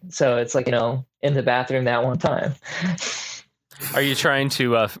stupid. So it's like, you know, in the bathroom that one time. Are you trying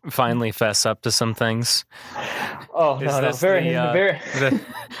to finally fess up to some things? Oh, Is no, this very.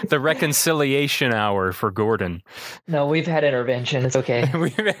 the reconciliation hour for Gordon? No, we've had intervention. It's okay. I'm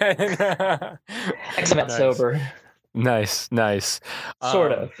Nice. sober. Nice.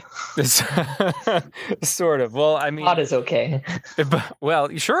 Sort of. Sort of. Well, I mean, Pot is okay. well,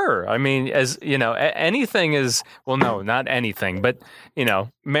 sure. I mean, as you know, anything is, well, no, not anything, but, you know,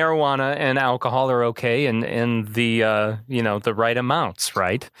 marijuana and alcohol are okay in the, you know, the right amounts,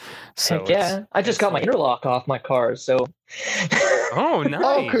 right? So Heck yeah. I just got my interlock off my car, so. Oh, nice.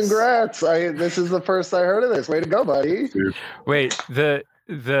 Oh, congrats! This is the first I heard of this. Way to go, buddy. Wait, the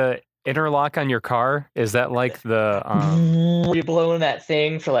interlock on your car? Is that like the You're blowing that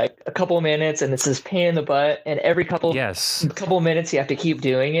thing for like a couple of minutes, and it's this pain in the butt. And every couple yes. of minutes, you have to keep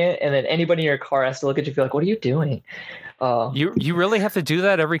doing it, and then anybody in your car has to look at you and be like, "What are you doing?" You really have to do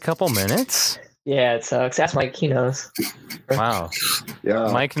that every couple minutes? Yeah, it sucks. Ask Mike; he knows. Wow. Yeah,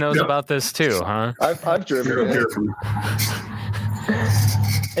 Mike knows about this too, huh? I've driven it.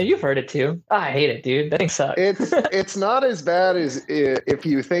 And you've heard it too. I hate it, dude. That thing sucks. It's not as bad as if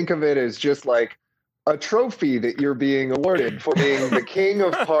you think of it as just like a trophy that you're being awarded for being the king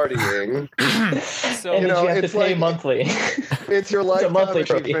of partying. So and you know, you have it's to pay like- monthly. It's your lifetime monthly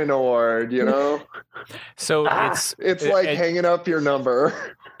trophy. achievement award, you know? so It's like it- hanging up your number.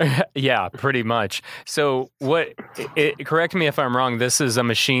 yeah, pretty much. So correct me if I'm wrong, this is a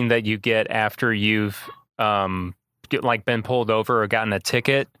machine that you get after you've been pulled over or gotten a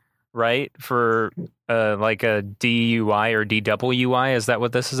ticket, right? For like a DUI or DWI. Is that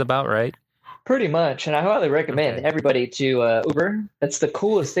what this is about, right? Pretty much. And I highly recommend Okay. everybody to Uber. That's the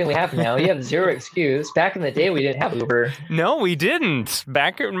coolest thing we have now. You have zero excuse. Back in the day, we didn't have Uber. No, we didn't.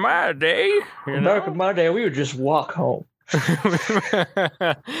 Back in my day. Back in my day, we would just walk home.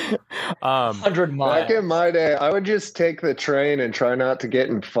 100 miles. Back in my day, I would just take the train and try not to get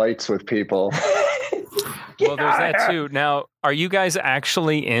in fights with people. Well, there's that too. Now, are you guys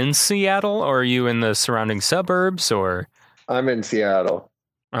actually in Seattle, or are you in the surrounding suburbs, or? I'm in Seattle.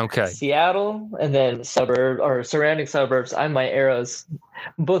 Okay. Seattle, and then surrounding suburbs. I'm my arrows.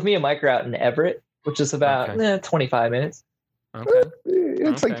 Both me and Mike are out in Everett, which is about 25 minutes. Okay.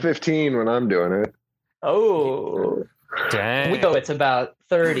 It's like Okay. 15 when I'm doing it. Oh, Dang. we go. It's about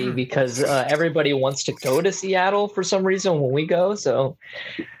 30 because everybody wants to go to Seattle for some reason when we go. So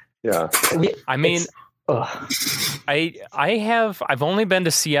Yeah. I mean, ugh. I've only been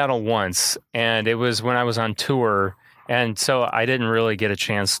to Seattle once, and it was when I was on tour, and so I didn't really get a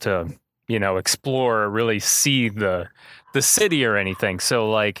chance to, explore or really see the city or anything. So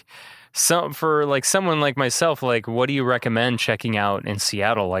like for someone like myself, like what do you recommend checking out in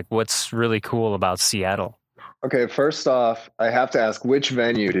Seattle? Like what's really cool about Seattle? Okay, first off, I have to ask, which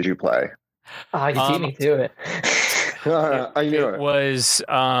venue did you play? You beat me to it. I knew It it. was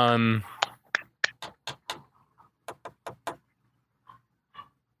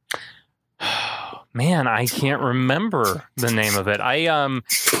man, I can't remember the name of it.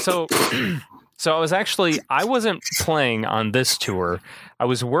 So I wasn't playing on this tour. I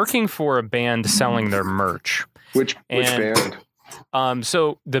was working for a band selling their merch. Which And- band?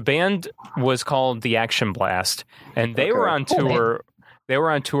 So the band was called The Action Blast, and they were Okay. on Cool name. tour. They were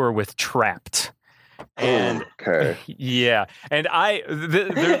on tour with Trapped. And Okay. yeah, and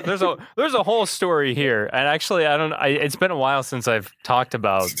there's a whole story here, and actually it's been a while since I've talked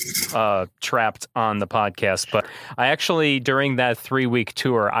about Trapped on the podcast, but I actually during that 3-week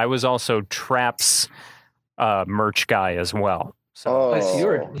tour I was also Trapp's merch guy as well. So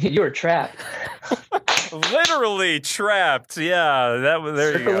So you were trapped. literally Trapped, yeah.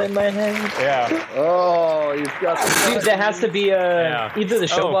 There you Circle go. in my head. Yeah, Oh, you've got Dude, that has to be Yeah. either the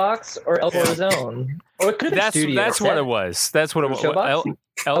Oh. Showbox or El Corazon. Or it could have been that's Studio. what it was. That's what it was. Showbox?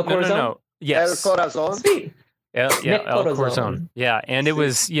 No, Corazon? Yes. El Corazon? Sweet. Yeah, Nick El Corazon. Corazon. Yeah, and it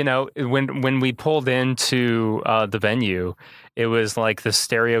was, when we pulled into the venue, it was like the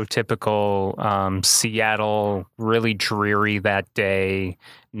stereotypical Seattle, really dreary that day,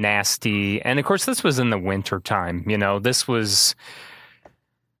 nasty. And of course, this was in the winter time. This was,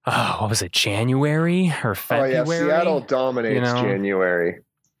 what was it, January or Oh February? yeah, Seattle dominates January.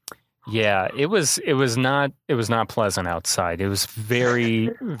 Yeah, it was not pleasant outside. It was very,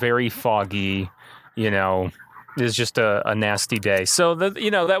 very foggy, It was just a nasty day. So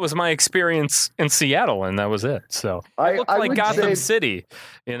that was my experience in Seattle, and that was it. So I it looked I like would Gotham say- City,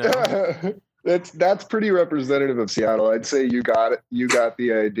 That's pretty representative of Seattle. I'd say you got it. You got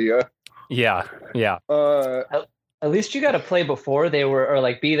the idea. Yeah. At least you got to play before they were, or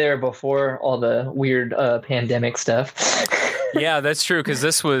like be there before all the weird pandemic stuff. Yeah, that's true, because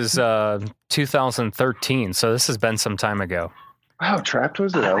this was 2013, so this has been some time ago. Wow, Trapped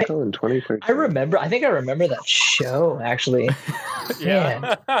was at Elko in 2013. I think I remember that show actually.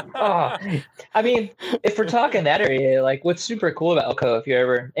 Man. Oh, I mean, if we're talking that area, like what's super cool about Elko,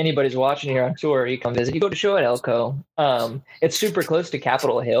 if anybody's watching here on tour, you come visit, you go to show at Elko. It's super close to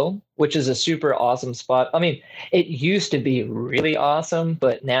Capitol Hill, which is a super awesome spot. I mean, it used to be really awesome,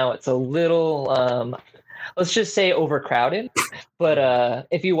 but now it's a little, let's just say overcrowded. But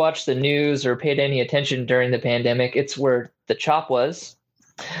if you watch the news or paid any attention during the pandemic, it's where the Chop was.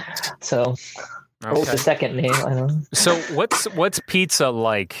 So what was Okay. the second name? I don't know. So what's pizza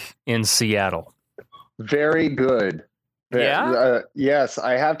like in Seattle? Very good. Yes,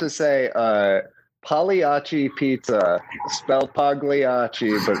 I have to say, Pagliacci pizza, spelled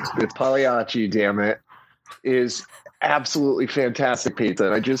Pagliacci, but it's Pagliacci, damn it, is absolutely fantastic pizza.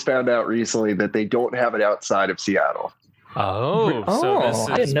 And I just found out recently that they don't have it outside of Seattle. Oh, I so this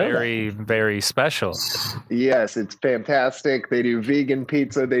didn't is know that. very, very special. Yes, it's fantastic. They do vegan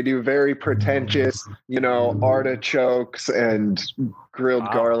pizza. They do very pretentious, artichokes and grilled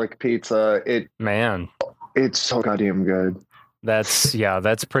Wow. garlic pizza. Man, It's so goddamn good.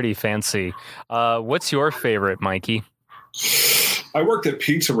 that's pretty fancy. What's your favorite, Mikey? I worked at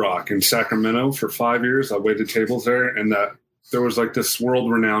Pizza Rock in Sacramento for 5 years. I waited tables there, and there was like this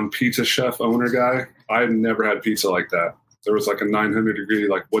world-renowned pizza chef owner guy. I had never had pizza like that. There was like a 900-degree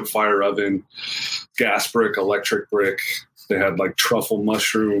like wood fire oven, gas brick, electric brick. They had like truffle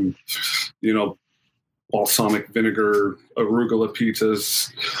mushroom, balsamic vinegar, arugula pizzas.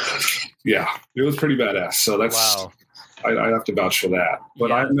 Yeah, it was pretty badass. So that's Wow. I have to vouch for that. But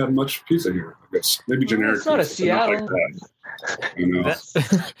Yeah. I haven't had much pizza here. I guess maybe generic. it's not a pizza, but not Seattle. like that.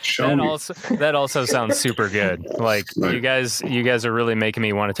 Show That me. that also sounds super good. Like Right. you guys are really making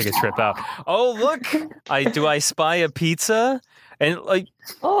me want to take a trip out. Oh, look. I spy a pizza? And like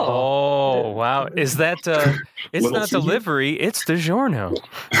oh wow. Is that it's Little not Caesar? delivery, it's DiGiorno.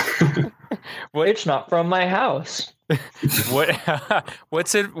 It's not from my house.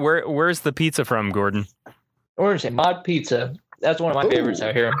 What's it where's the pizza from, Gordon? Or say Mod Pizza. That's one of my favorites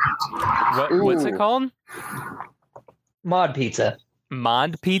out here. What's it Ooh. called? Mod Pizza.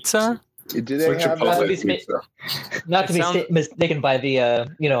 Mod Pizza? Do It's they like have Chipotle that? It's pizza. Not It to be sounds- mistaken by the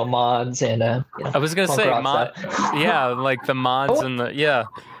mods and I was gonna punk say rock mod stuff. yeah, like the mods Oh. and the yeah.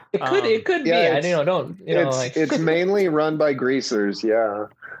 It could be. Yeah, It's it's mainly run by greasers, yeah.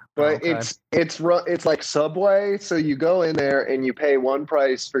 But Okay. it's like Subway, so you go in there and you pay one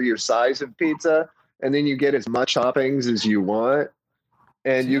price for your size of pizza, and then you get as much toppings as you want.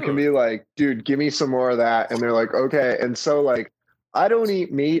 And you can be like, dude, give me some more of that. And they're like, okay. And so like I don't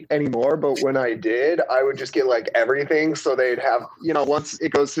eat meat anymore, but when I did, I would just get like everything. So they'd have, once it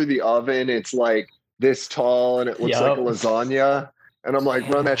goes through the oven, it's like this tall and it looks like a Yup. lasagna. And I'm like,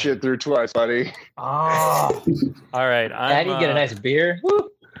 run that shit through twice, buddy. Oh, All right. and you get a nice beer. Woo.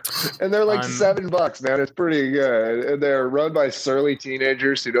 And they're like I'm- $7, man. It's pretty good. And they're run by surly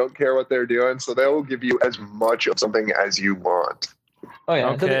teenagers who don't care what they're doing. So they will give you as much of something as you want. Oh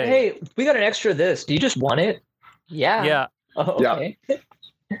yeah. They'll be, Okay. hey, we got an extra of this. Do you just want it? Yeah. Yeah. Oh, Yeah. okay. It's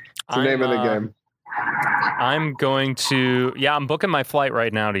the name of the game. I'm going to I'm booking my flight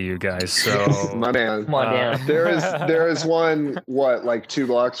right now to you guys. So My man. Come on down. There is one, like 2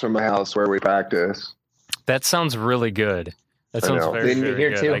 blocks from my house where we practice. that sounds really good. That I sounds know. very, Then very here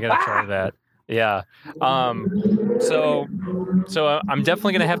good. too. I gotta try that. Yeah. So I'm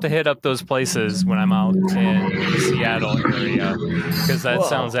definitely gonna have to hit up those places when I'm out in the Seattle area because that Whoa.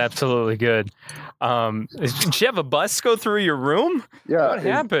 sounds absolutely good. Did you have a bus go through your room? Yeah. What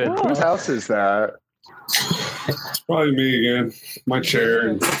happened? Whose house is that? Probably me again. My chair.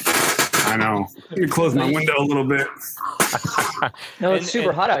 And I know. Let me close my window a little bit. No, it's And- super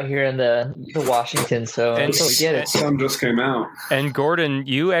and- hot out here in the Washington, so I And- totally get it. Sun just came out. And Gordon,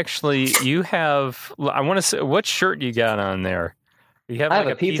 you have I want to say what shirt you got on there? You have I like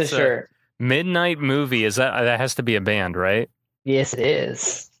have a pizza shirt. Midnight Movie. Is that has to be a band, right? Yes, it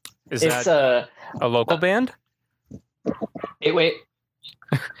is. Is It's that a local band? wait.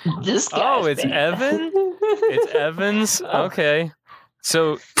 This Oh, guy's it's band. Evan? It's Evans. Okay.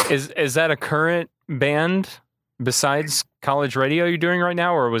 So is that a current band besides college radio you're doing right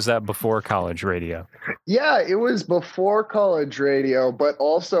now, or was that before college radio? Yeah, it was before college radio, but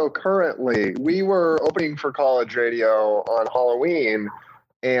also currently. We were opening for college radio on Halloween.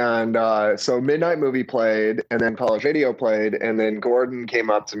 And so Midnight Movie played, and then college radio played, and then Gordon came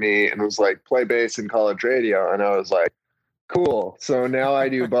up to me and was like, play bass in college radio. And I was like, cool. So now I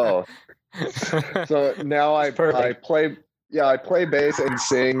do both. So now I Perfect. play bass and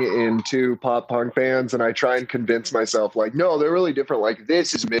sing in 2 pop punk bands, and I try and convince myself like, no, they're really different. Like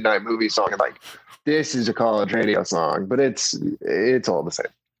this is a Midnight Movie song, and like this is a college radio song, but it's all the same.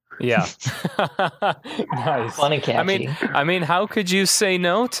 Yeah. Nice. Fun and catchy. I mean, how could you say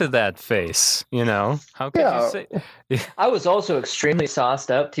no to that face? How could Yeah. you say? I was also extremely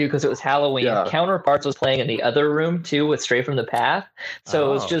sauced up too because it was Halloween. Yeah. Counterparts was playing in the other room too with Stray from the Path. So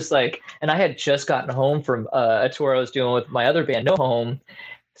it was Oh. just like, and I had just gotten home from a tour I was doing with my other band, No Home.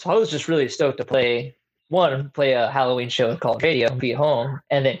 So I was just really stoked to play a Halloween show called Radio and be at home,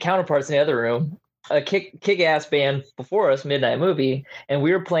 and then Counterparts in the other room, a kick-ass band before us, Midnight Movie, and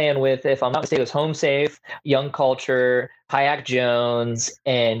we were playing with, if I'm not mistaken, it was Home Safe, Young Culture, Kayak Jones,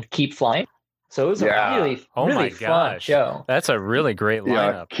 and Keep Flying. So it was Yeah. a really, Oh my really fun gosh. show. That's a really great Yeah,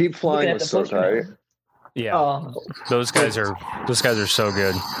 lineup. Keep Flying at was the so poster. tight. Yeah. Those guys are so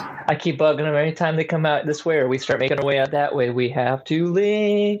good. I keep bugging them anytime they come out this way or we start making our way out that way. We have to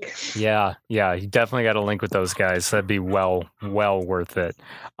link. Yeah, you definitely got to link with those guys. That'd be well worth it.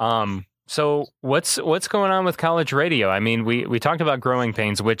 So what's going on with college radio? I mean, we talked about Growing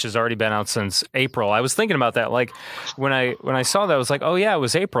Pains, which has already been out since April. I was thinking about that. Like when I saw that, I was like, oh yeah, it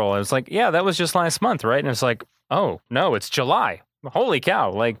was April. I was like, yeah, that was just last month, right? And it's like, oh no, it's July. Holy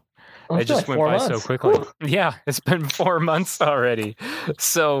cow! Like Oh, it it's been just like went 4 by so months. quickly. Whew. Yeah, it's been 4 months already.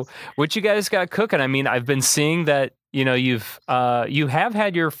 So what you guys got cooking? I mean, I've been seeing that, you know, you have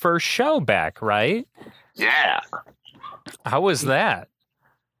had your first show back, right? Yeah. How was that?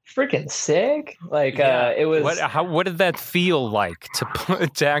 Freaking sick. Like Yeah. it was What did that feel like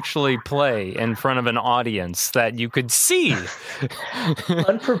to actually play in front of an audience that you could see?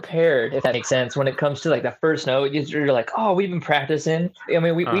 unprepared, if that makes sense, when it comes to like the first note. You're like, oh, we've been practicing. I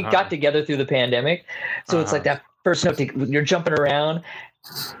mean, we Uh-huh. got together through the pandemic. So it's like that first note, you're jumping around.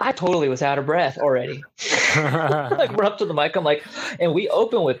 I totally was out of breath already. Like we're up to the mic. I'm like, and we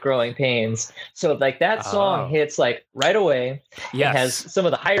open with Growing Pains. So like that song Oh. hits like right away. Yes. It has some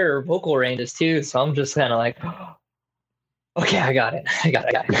of the higher vocal ranges too. So I'm just kind of like, okay, I got it.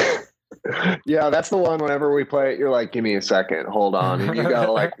 Yeah, that's the one. Whenever we play it, you're like, "Give me a second, hold on," and you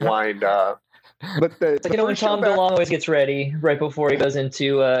gotta like wind up. But the It's like, you know, when first show Tom back- DeLonge always gets ready right before he goes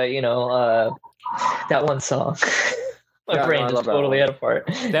into, that one song. My Yeah, brain no, I just love that totally one. had a part.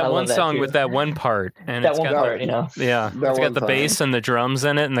 I that love one song too. with that one part, and that it's one got part, you know. yeah, That it's one got the song. bass and the drums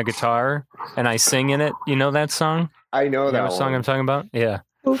in it and the guitar, and I sing in it. You know that song? I know You know that what song one. I'm talking about? Yeah.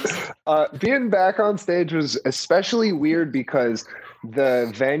 Being back on stage was especially weird because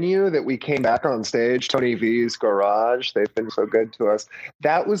the venue that we came back on stage, Tony V's Garage, they've been so good to us.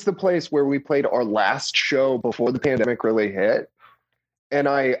 That was the place where we played our last show before the pandemic really hit. And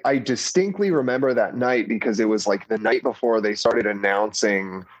I distinctly remember that night because it was like the night before they started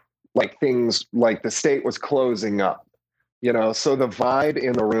announcing like things like the state was closing up, you know? So the vibe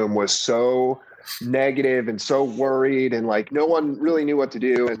in the room was so negative and so worried, and like no one really knew what to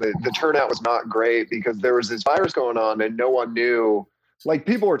do. And the turnout was not great because there was this virus going on and no one knew. Like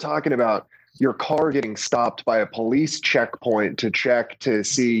people were talking about your car getting stopped by a police checkpoint to check to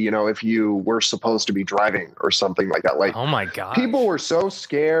see, you know, if you were supposed to be driving or something like that. Like Oh my god. people were so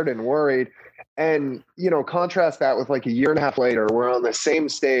scared and worried. And, you know, contrast that with like a year and a half later, we're on the same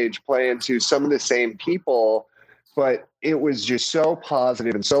stage playing to some of the same people, but it was just so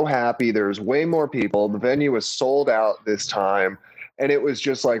positive and so happy. There was way more people. The venue was sold out this time. And it was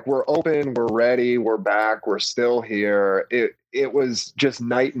just like, we're open, we're ready, we're back, we're still here. It was just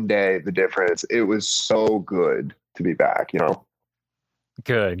night and day, the difference. It was so good to be back, you know?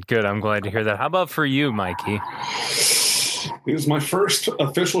 Good. I'm glad to hear that. How about for you, Mikey? It was my first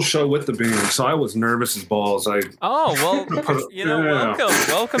official show with the band, so I was nervous as balls. Oh, well, you know, Yeah.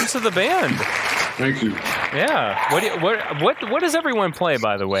 welcome to the band. Thank you. Yeah. What does everyone play,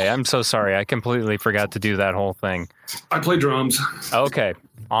 by the way? I'm so sorry. I completely forgot to do that whole thing. I play drums. Okay.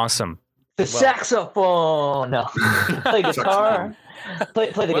 Awesome. The saxophone. No. Play guitar. Play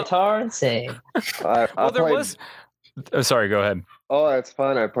the guitar and sing. I Well, there played- was. Oh, sorry. Go ahead. Oh, that's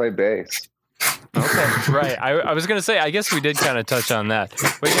fun. I play bass. Okay. Right. I was going to say, I guess we did kind of touch on that.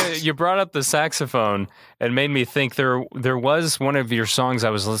 But you brought up the saxophone and made me think there was one of your songs I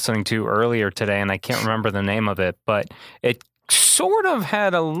was listening to earlier today, and I can't remember the name of it, but it sort of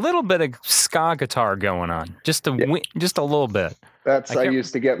had a little bit of ska guitar going on, just a little bit. That's I can't-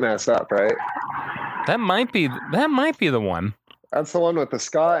 used to get messed up, right? That might be the one. That's the one with the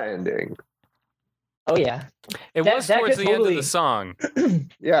ska ending. Oh yeah. It That- was that towards could the end of totally- the song.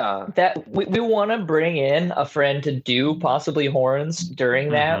 Yeah. That we want to bring in a friend to do possibly horns during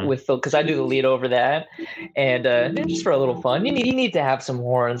that Mhm. with because I do the lead over that, and just for a little fun, you need to have some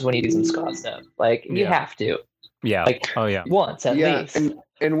horns when you do some ska stuff. Like you Yeah. have to Yeah. like Oh yeah. once at Yeah, least.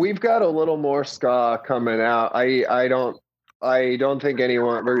 and we've got a little more ska coming out. I don't think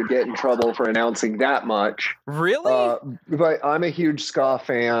anyone would get in trouble for announcing that much. Really? But I'm a huge ska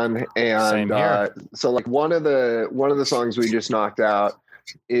fan, Same and here. so like one of the songs we just knocked out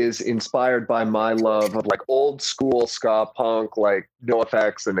is inspired by my love of like old school ska punk, like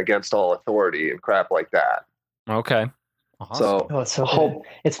NoFX and Against All Authority and crap like that. Okay. Awesome. So Oh, it's so hope- good.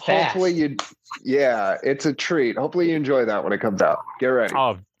 It's fast. hopefully it's a treat. Hopefully you enjoy that when it comes out. Get ready.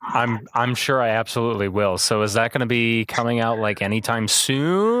 Oh, I'm sure I absolutely will. So is that going to be coming out like anytime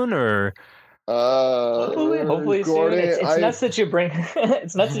soon, or? Hopefully soon. Gordon, It's nuts that you bring.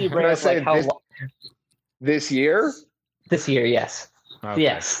 It's nuts that you bring Can I up say like how this year? this year. Yes. Okay.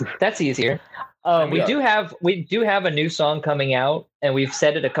 Yes, that's easier. We Yeah. do have a new song coming out, and we've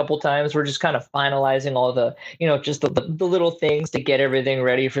said it a couple times. We're just kind of finalizing all the, just the little things to get everything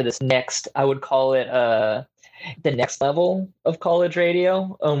ready for this next. I would call it the next level of college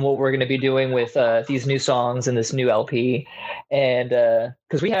radio, and what we're going to be doing with these new songs and this new LP, and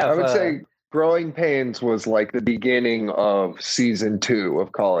because we have, I would say Growing Pains was like the beginning of season 2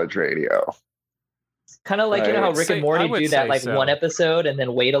 of college radio. kind of like how I'd Rick say- and Morty I would do that, say like so. one episode and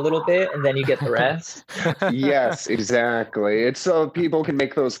then wait a little bit and then you get the rest. Yes, exactly. It's so people can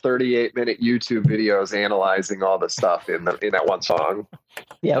make those 38-minute YouTube videos analyzing all the stuff in that one song.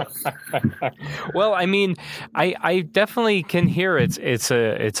 Yep. Well, I mean, I definitely can hear it's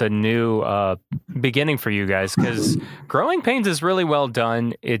a new beginning for you guys, because Growing Pains is really well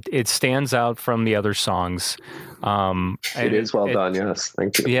done. It stands out from the other songs. It is well done. Yes,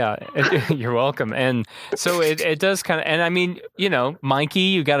 thank you. Yeah, you're welcome. And so it does kind of, and I mean, Mikey,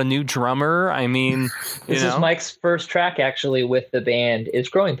 you got a new drummer. I mean, This is Mike's first track actually with the band is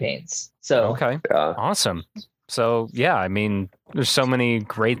Growing Pains. So okay, Yeah. awesome. So yeah, I mean, there's so many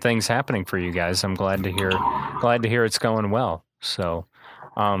great things happening for you guys. I'm glad to hear it's going well. So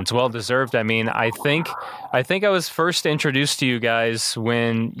it's well deserved. I mean, I think I was first introduced to you guys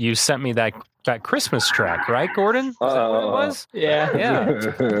when you sent me that Christmas track, right, Gordon? Is that what it was? yeah.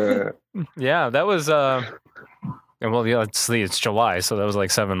 Yeah. Yeah, that was well, yeah, let's see, it's July, so that was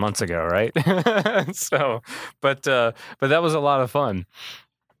like 7 months ago, right? So, but that was a lot of fun.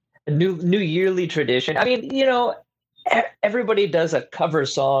 A new yearly tradition. I mean, everybody does a cover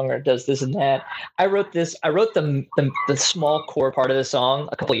song or does this and that. I wrote the small core part of the song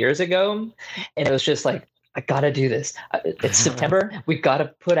a couple years ago, and it was just like, I gotta do this. It's September. We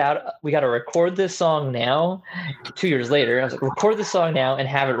gotta record this song now. 2 years later, I was like, record this song now and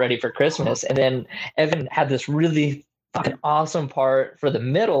have it ready for Christmas. And then Evan had this really fucking awesome part for the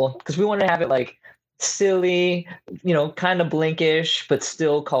middle, because we wanted to have it like silly, kind of Blinkish, but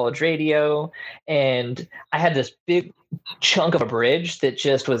still college radio. And I had this big chunk of a bridge that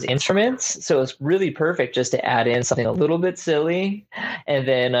just was instruments, so it was really perfect just to add in something a little bit silly and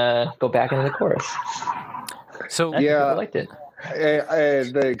then go back into the chorus. So Yeah. I liked it.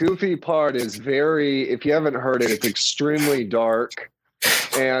 The goofy part is if you haven't heard it, it's extremely dark.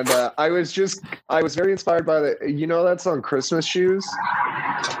 And I was very inspired by that song Christmas Shoes.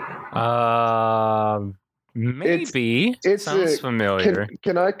 maybe it's sounds familiar.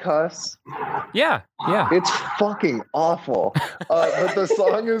 Can I cuss? Yeah. It's fucking awful. But the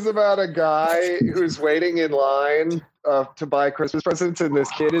song is about a guy who's waiting in line to buy Christmas presents, and this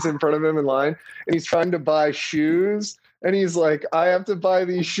kid is in front of him in line, and he's trying to buy shoes. And he's like, I have to buy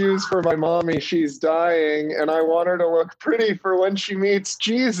these shoes for my mommy. She's dying, and I want her to look pretty for when she meets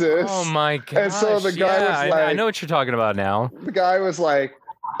Jesus. Oh my god! And so the guy was I like- know what you're talking about now. The guy was like,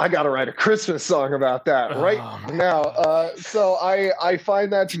 I got to write a Christmas song about that right Oh, now. So I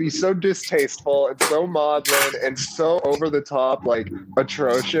find that to be so distasteful and so maudlin and so over the top, like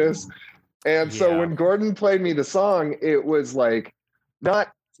atrocious. And so Yeah. when Gordon played me the song, it was like not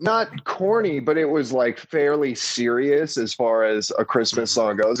corny, but it was like fairly serious as far as a Christmas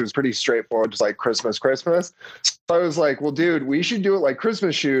song goes. It was pretty straightforward, just like Christmas. So I was like, well, dude, we should do it like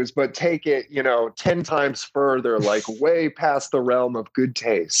Christmas Shoes, but take it, 10 times further, like way past the realm of good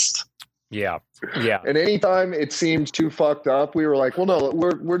taste. Yeah. And anytime it seemed too fucked up, we were like, well, no,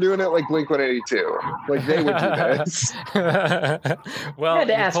 we're doing it like Blink-182. Like they would do this. Well, I had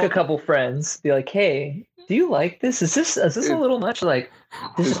to you ask pulled- a couple friends, be like, hey, do you like this? Is this a little much? Like,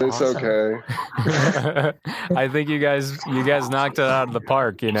 Is this awesome. okay? I think you guys knocked it out of the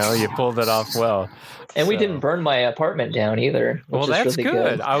park. You pulled it off well. And we So- didn't burn my apartment down either. Which Well, is that's really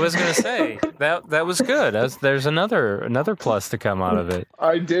good. I was gonna say that was good. There's another plus to come out of it.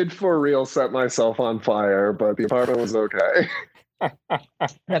 I did for real set myself on fire, but the apartment was okay.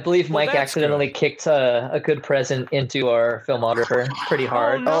 I believe Well, Mike that's accidentally kicked a good present into our filmographer pretty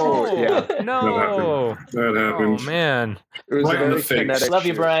hard. Oh, Oh, yeah. No. That Oh happened. man. It was Right a in the very face. kinetic Love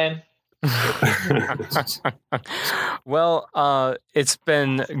you, shoot. Brian. Well, it's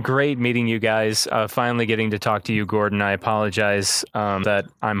been great meeting you guys. Finally getting to talk to you, Gordon. I apologize that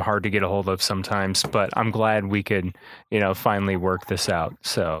I'm hard to get a hold of sometimes, but I'm glad we could, finally work this out.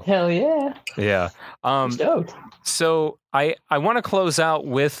 So Hell yeah. yeah. Stoked. So I want to close out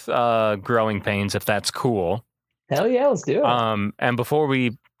with Growing Pains, if that's cool. Hell yeah, let's do it. And before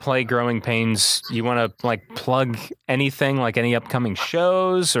we play Growing Pains, you want to plug anything, like any upcoming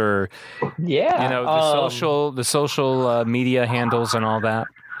shows or yeah. the social media handles and all that.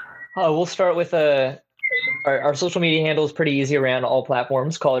 We'll start with our social media handle is pretty easy around all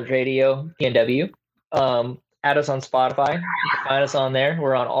platforms. College Radio, PNW. add us on Spotify. You can find us on there.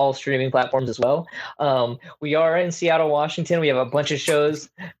 We're on all streaming platforms as well. We are in Seattle, Washington. We have a bunch of shows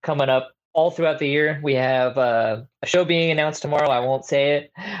coming up all throughout the year. We have a show being announced tomorrow. I won't say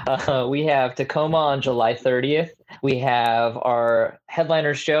it. We have Tacoma on July 30th. We have our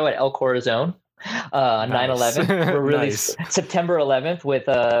headliner show at El Corazon. 9/11. We're released September 11th with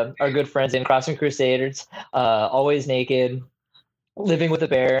our good friends in Crossing Crusaders, Always Naked, Living with a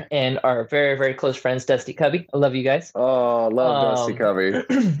Bear, and our very, very close friends, Dusty Cubby. I love you guys. Oh, love Dusty Cubby.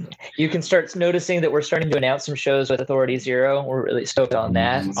 You can start noticing that we're starting to announce some shows with Authority Zero. We're really stoked on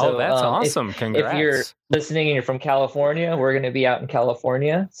that. So, that's awesome. Congrats. If you're listening and you're from California, we're going to be out in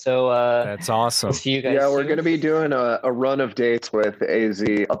California. So that's awesome. We'll see you guys. Yeah, soon. we're going to be doing a run of dates with AZ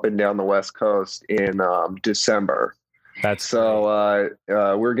up and down the West Coast in December. That's so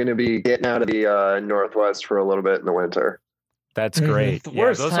we're going to be getting out of the Northwest for a little bit in the winter. That's great. The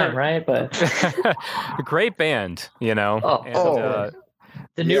worst time, right? But a great band, you know.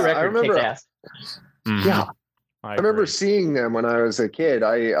 The new record kicks ass. Mm-hmm. Yeah. I remember seeing them when I was a kid.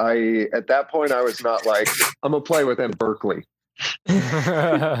 I at that point I was not like, I'm gonna play with them Berkeley.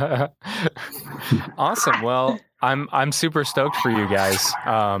 Awesome. Well, I'm super stoked for you guys.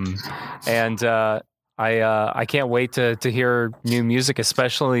 I can't wait to hear new music,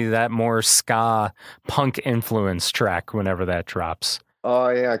 especially that more ska punk influence track whenever that drops. Oh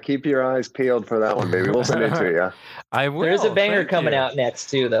yeah, keep your eyes peeled for that one, baby. We'll send it to you. I will. There's a banger coming out next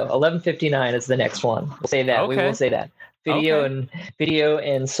too, though. 11:59 is the next one. We'll say that. Okay. We will say that. Video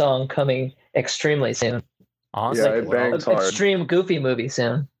and song coming extremely soon. Awesome. Yeah, it bangs hard. Extreme goofy movie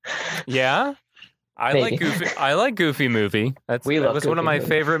soon. Yeah. I like Goofy movie. That was one of my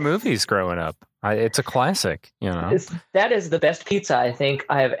favorite movies growing up. It's a classic, you know. That is the best pizza I think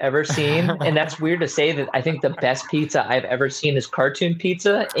I have ever seen, and that's weird to say that. I think the best pizza I've ever seen is cartoon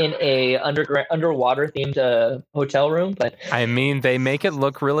pizza in a underwater themed hotel room. But I mean, they make it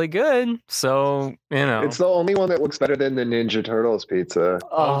look really good, so you know. It's the only one that looks better than the Ninja Turtles pizza.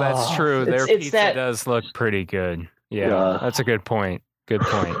 Oh, that's true. Their pizza does look pretty good. Yeah, that's a good point. Good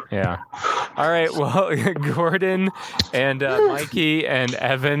point. Yeah. All right. Well, Gordon and Mikey and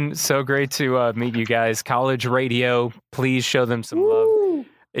Evan, so great to meet you guys. College Radio, please show them some love.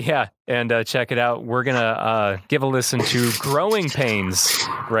 Yeah, and check it out. We're going to give a listen to Growing Pains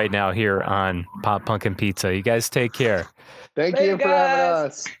right now here on Pop Punk and Pizza. You guys take care. Thank you for having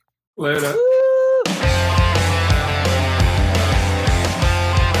us. Later.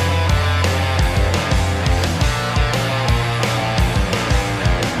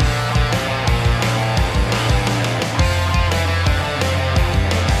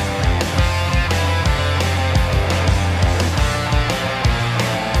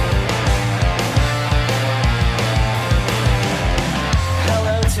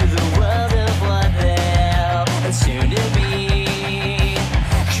 Hello to the world of what there and soon to be.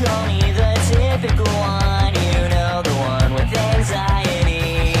 Call me the tip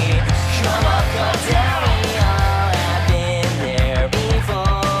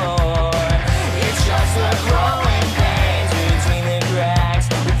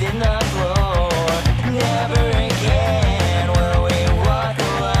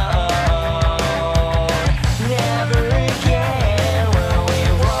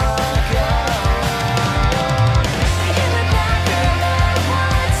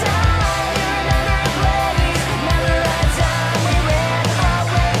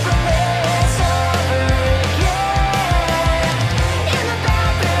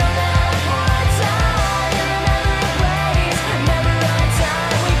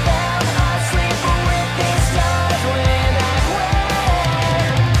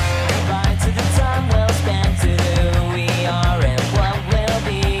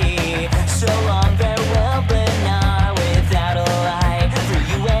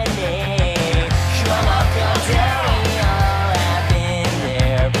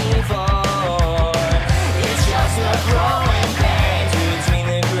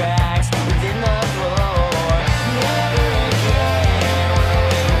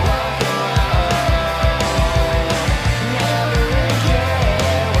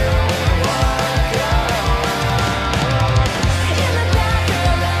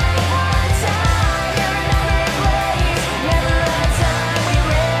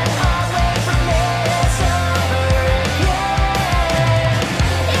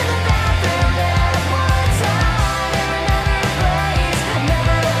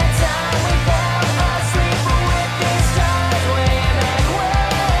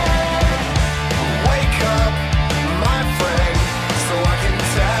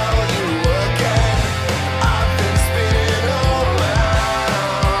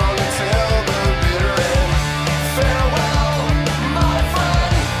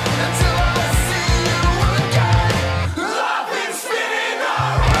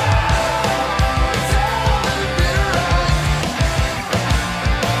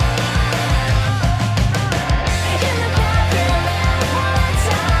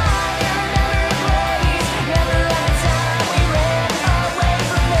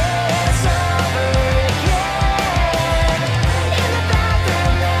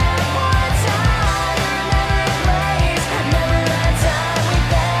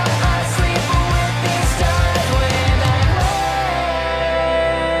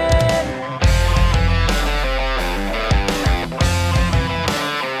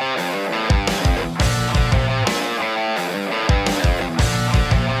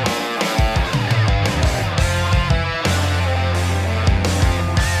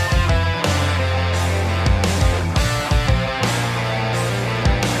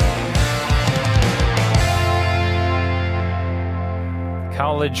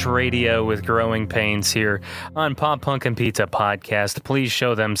College Radio with Growing Pains here on Pop Punk and Pizza Podcast. Please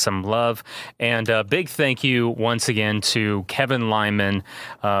show them some love. And a big thank you once again to Kevin Lyman,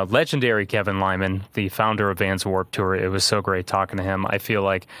 legendary Kevin Lyman, the founder of Vans Warped Tour. It was so great talking to him. I feel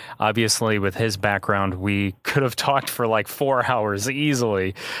like, obviously, with his background, we could have talked for like 4 hours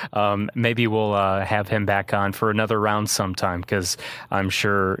easily. Maybe we'll have him back on for another round sometime, because I'm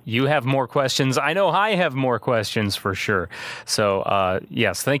sure you have more questions. I know I have more questions for sure. So,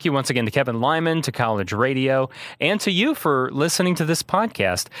 yes, thank you once again to Kevin Lyman, to College Radio, and to you for listening to this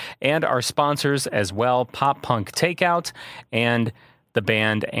podcast, and our sponsors as well, Pop Punk Takeout and the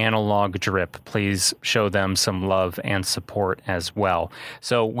band Analog Drip. Please show them some love and support as well.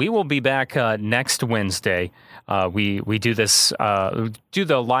 So we will be back next Wednesday. We do this, do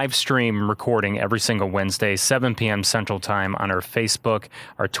the live stream recording every single Wednesday, 7 p.m. Central Time on our Facebook,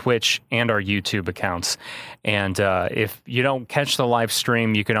 our Twitch, and our YouTube accounts. And if you don't catch the live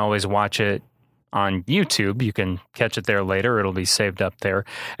stream, you can always watch it on YouTube. You can catch it there later. It'll be saved up there.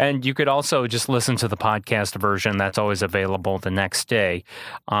 And you could also just listen to the podcast version. That's always available the next day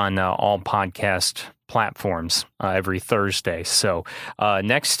on all podcast platforms every Thursday. So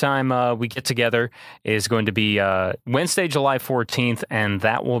next time we get together is going to be Wednesday, July 14th, and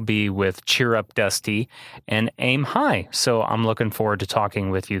that will be with Cheer Up Dusty and Aim High. So I'm looking forward to talking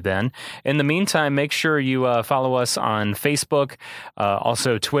with you then. In the meantime, make sure you follow us on Facebook,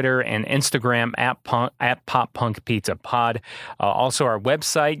 also Twitter and Instagram at Pop Punk Pizza Pod. Also our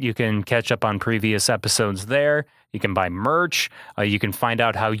website, you can catch up on previous episodes there. You can buy merch. You can find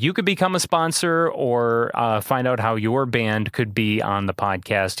out how you could become a sponsor, or find out how your band could be on the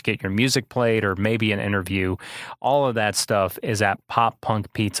podcast, get your music played, or maybe an interview. All of that stuff is at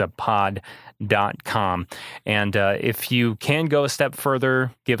poppunkpizzapod.com. And if you can go a step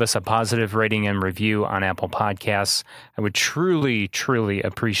further, give us a positive rating and review on Apple Podcasts. I would truly, truly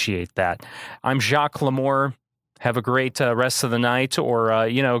appreciate that. I'm Jacques Lamour. Have a great rest of the night, or,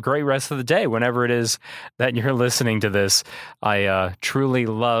 great rest of the day, whenever it is that you're listening to this. I truly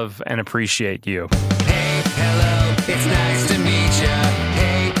love and appreciate you. Hey, hello, it's nice to meet ya.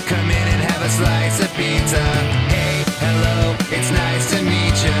 Hey, come in and have a slice of pizza. Hey, hello, it's nice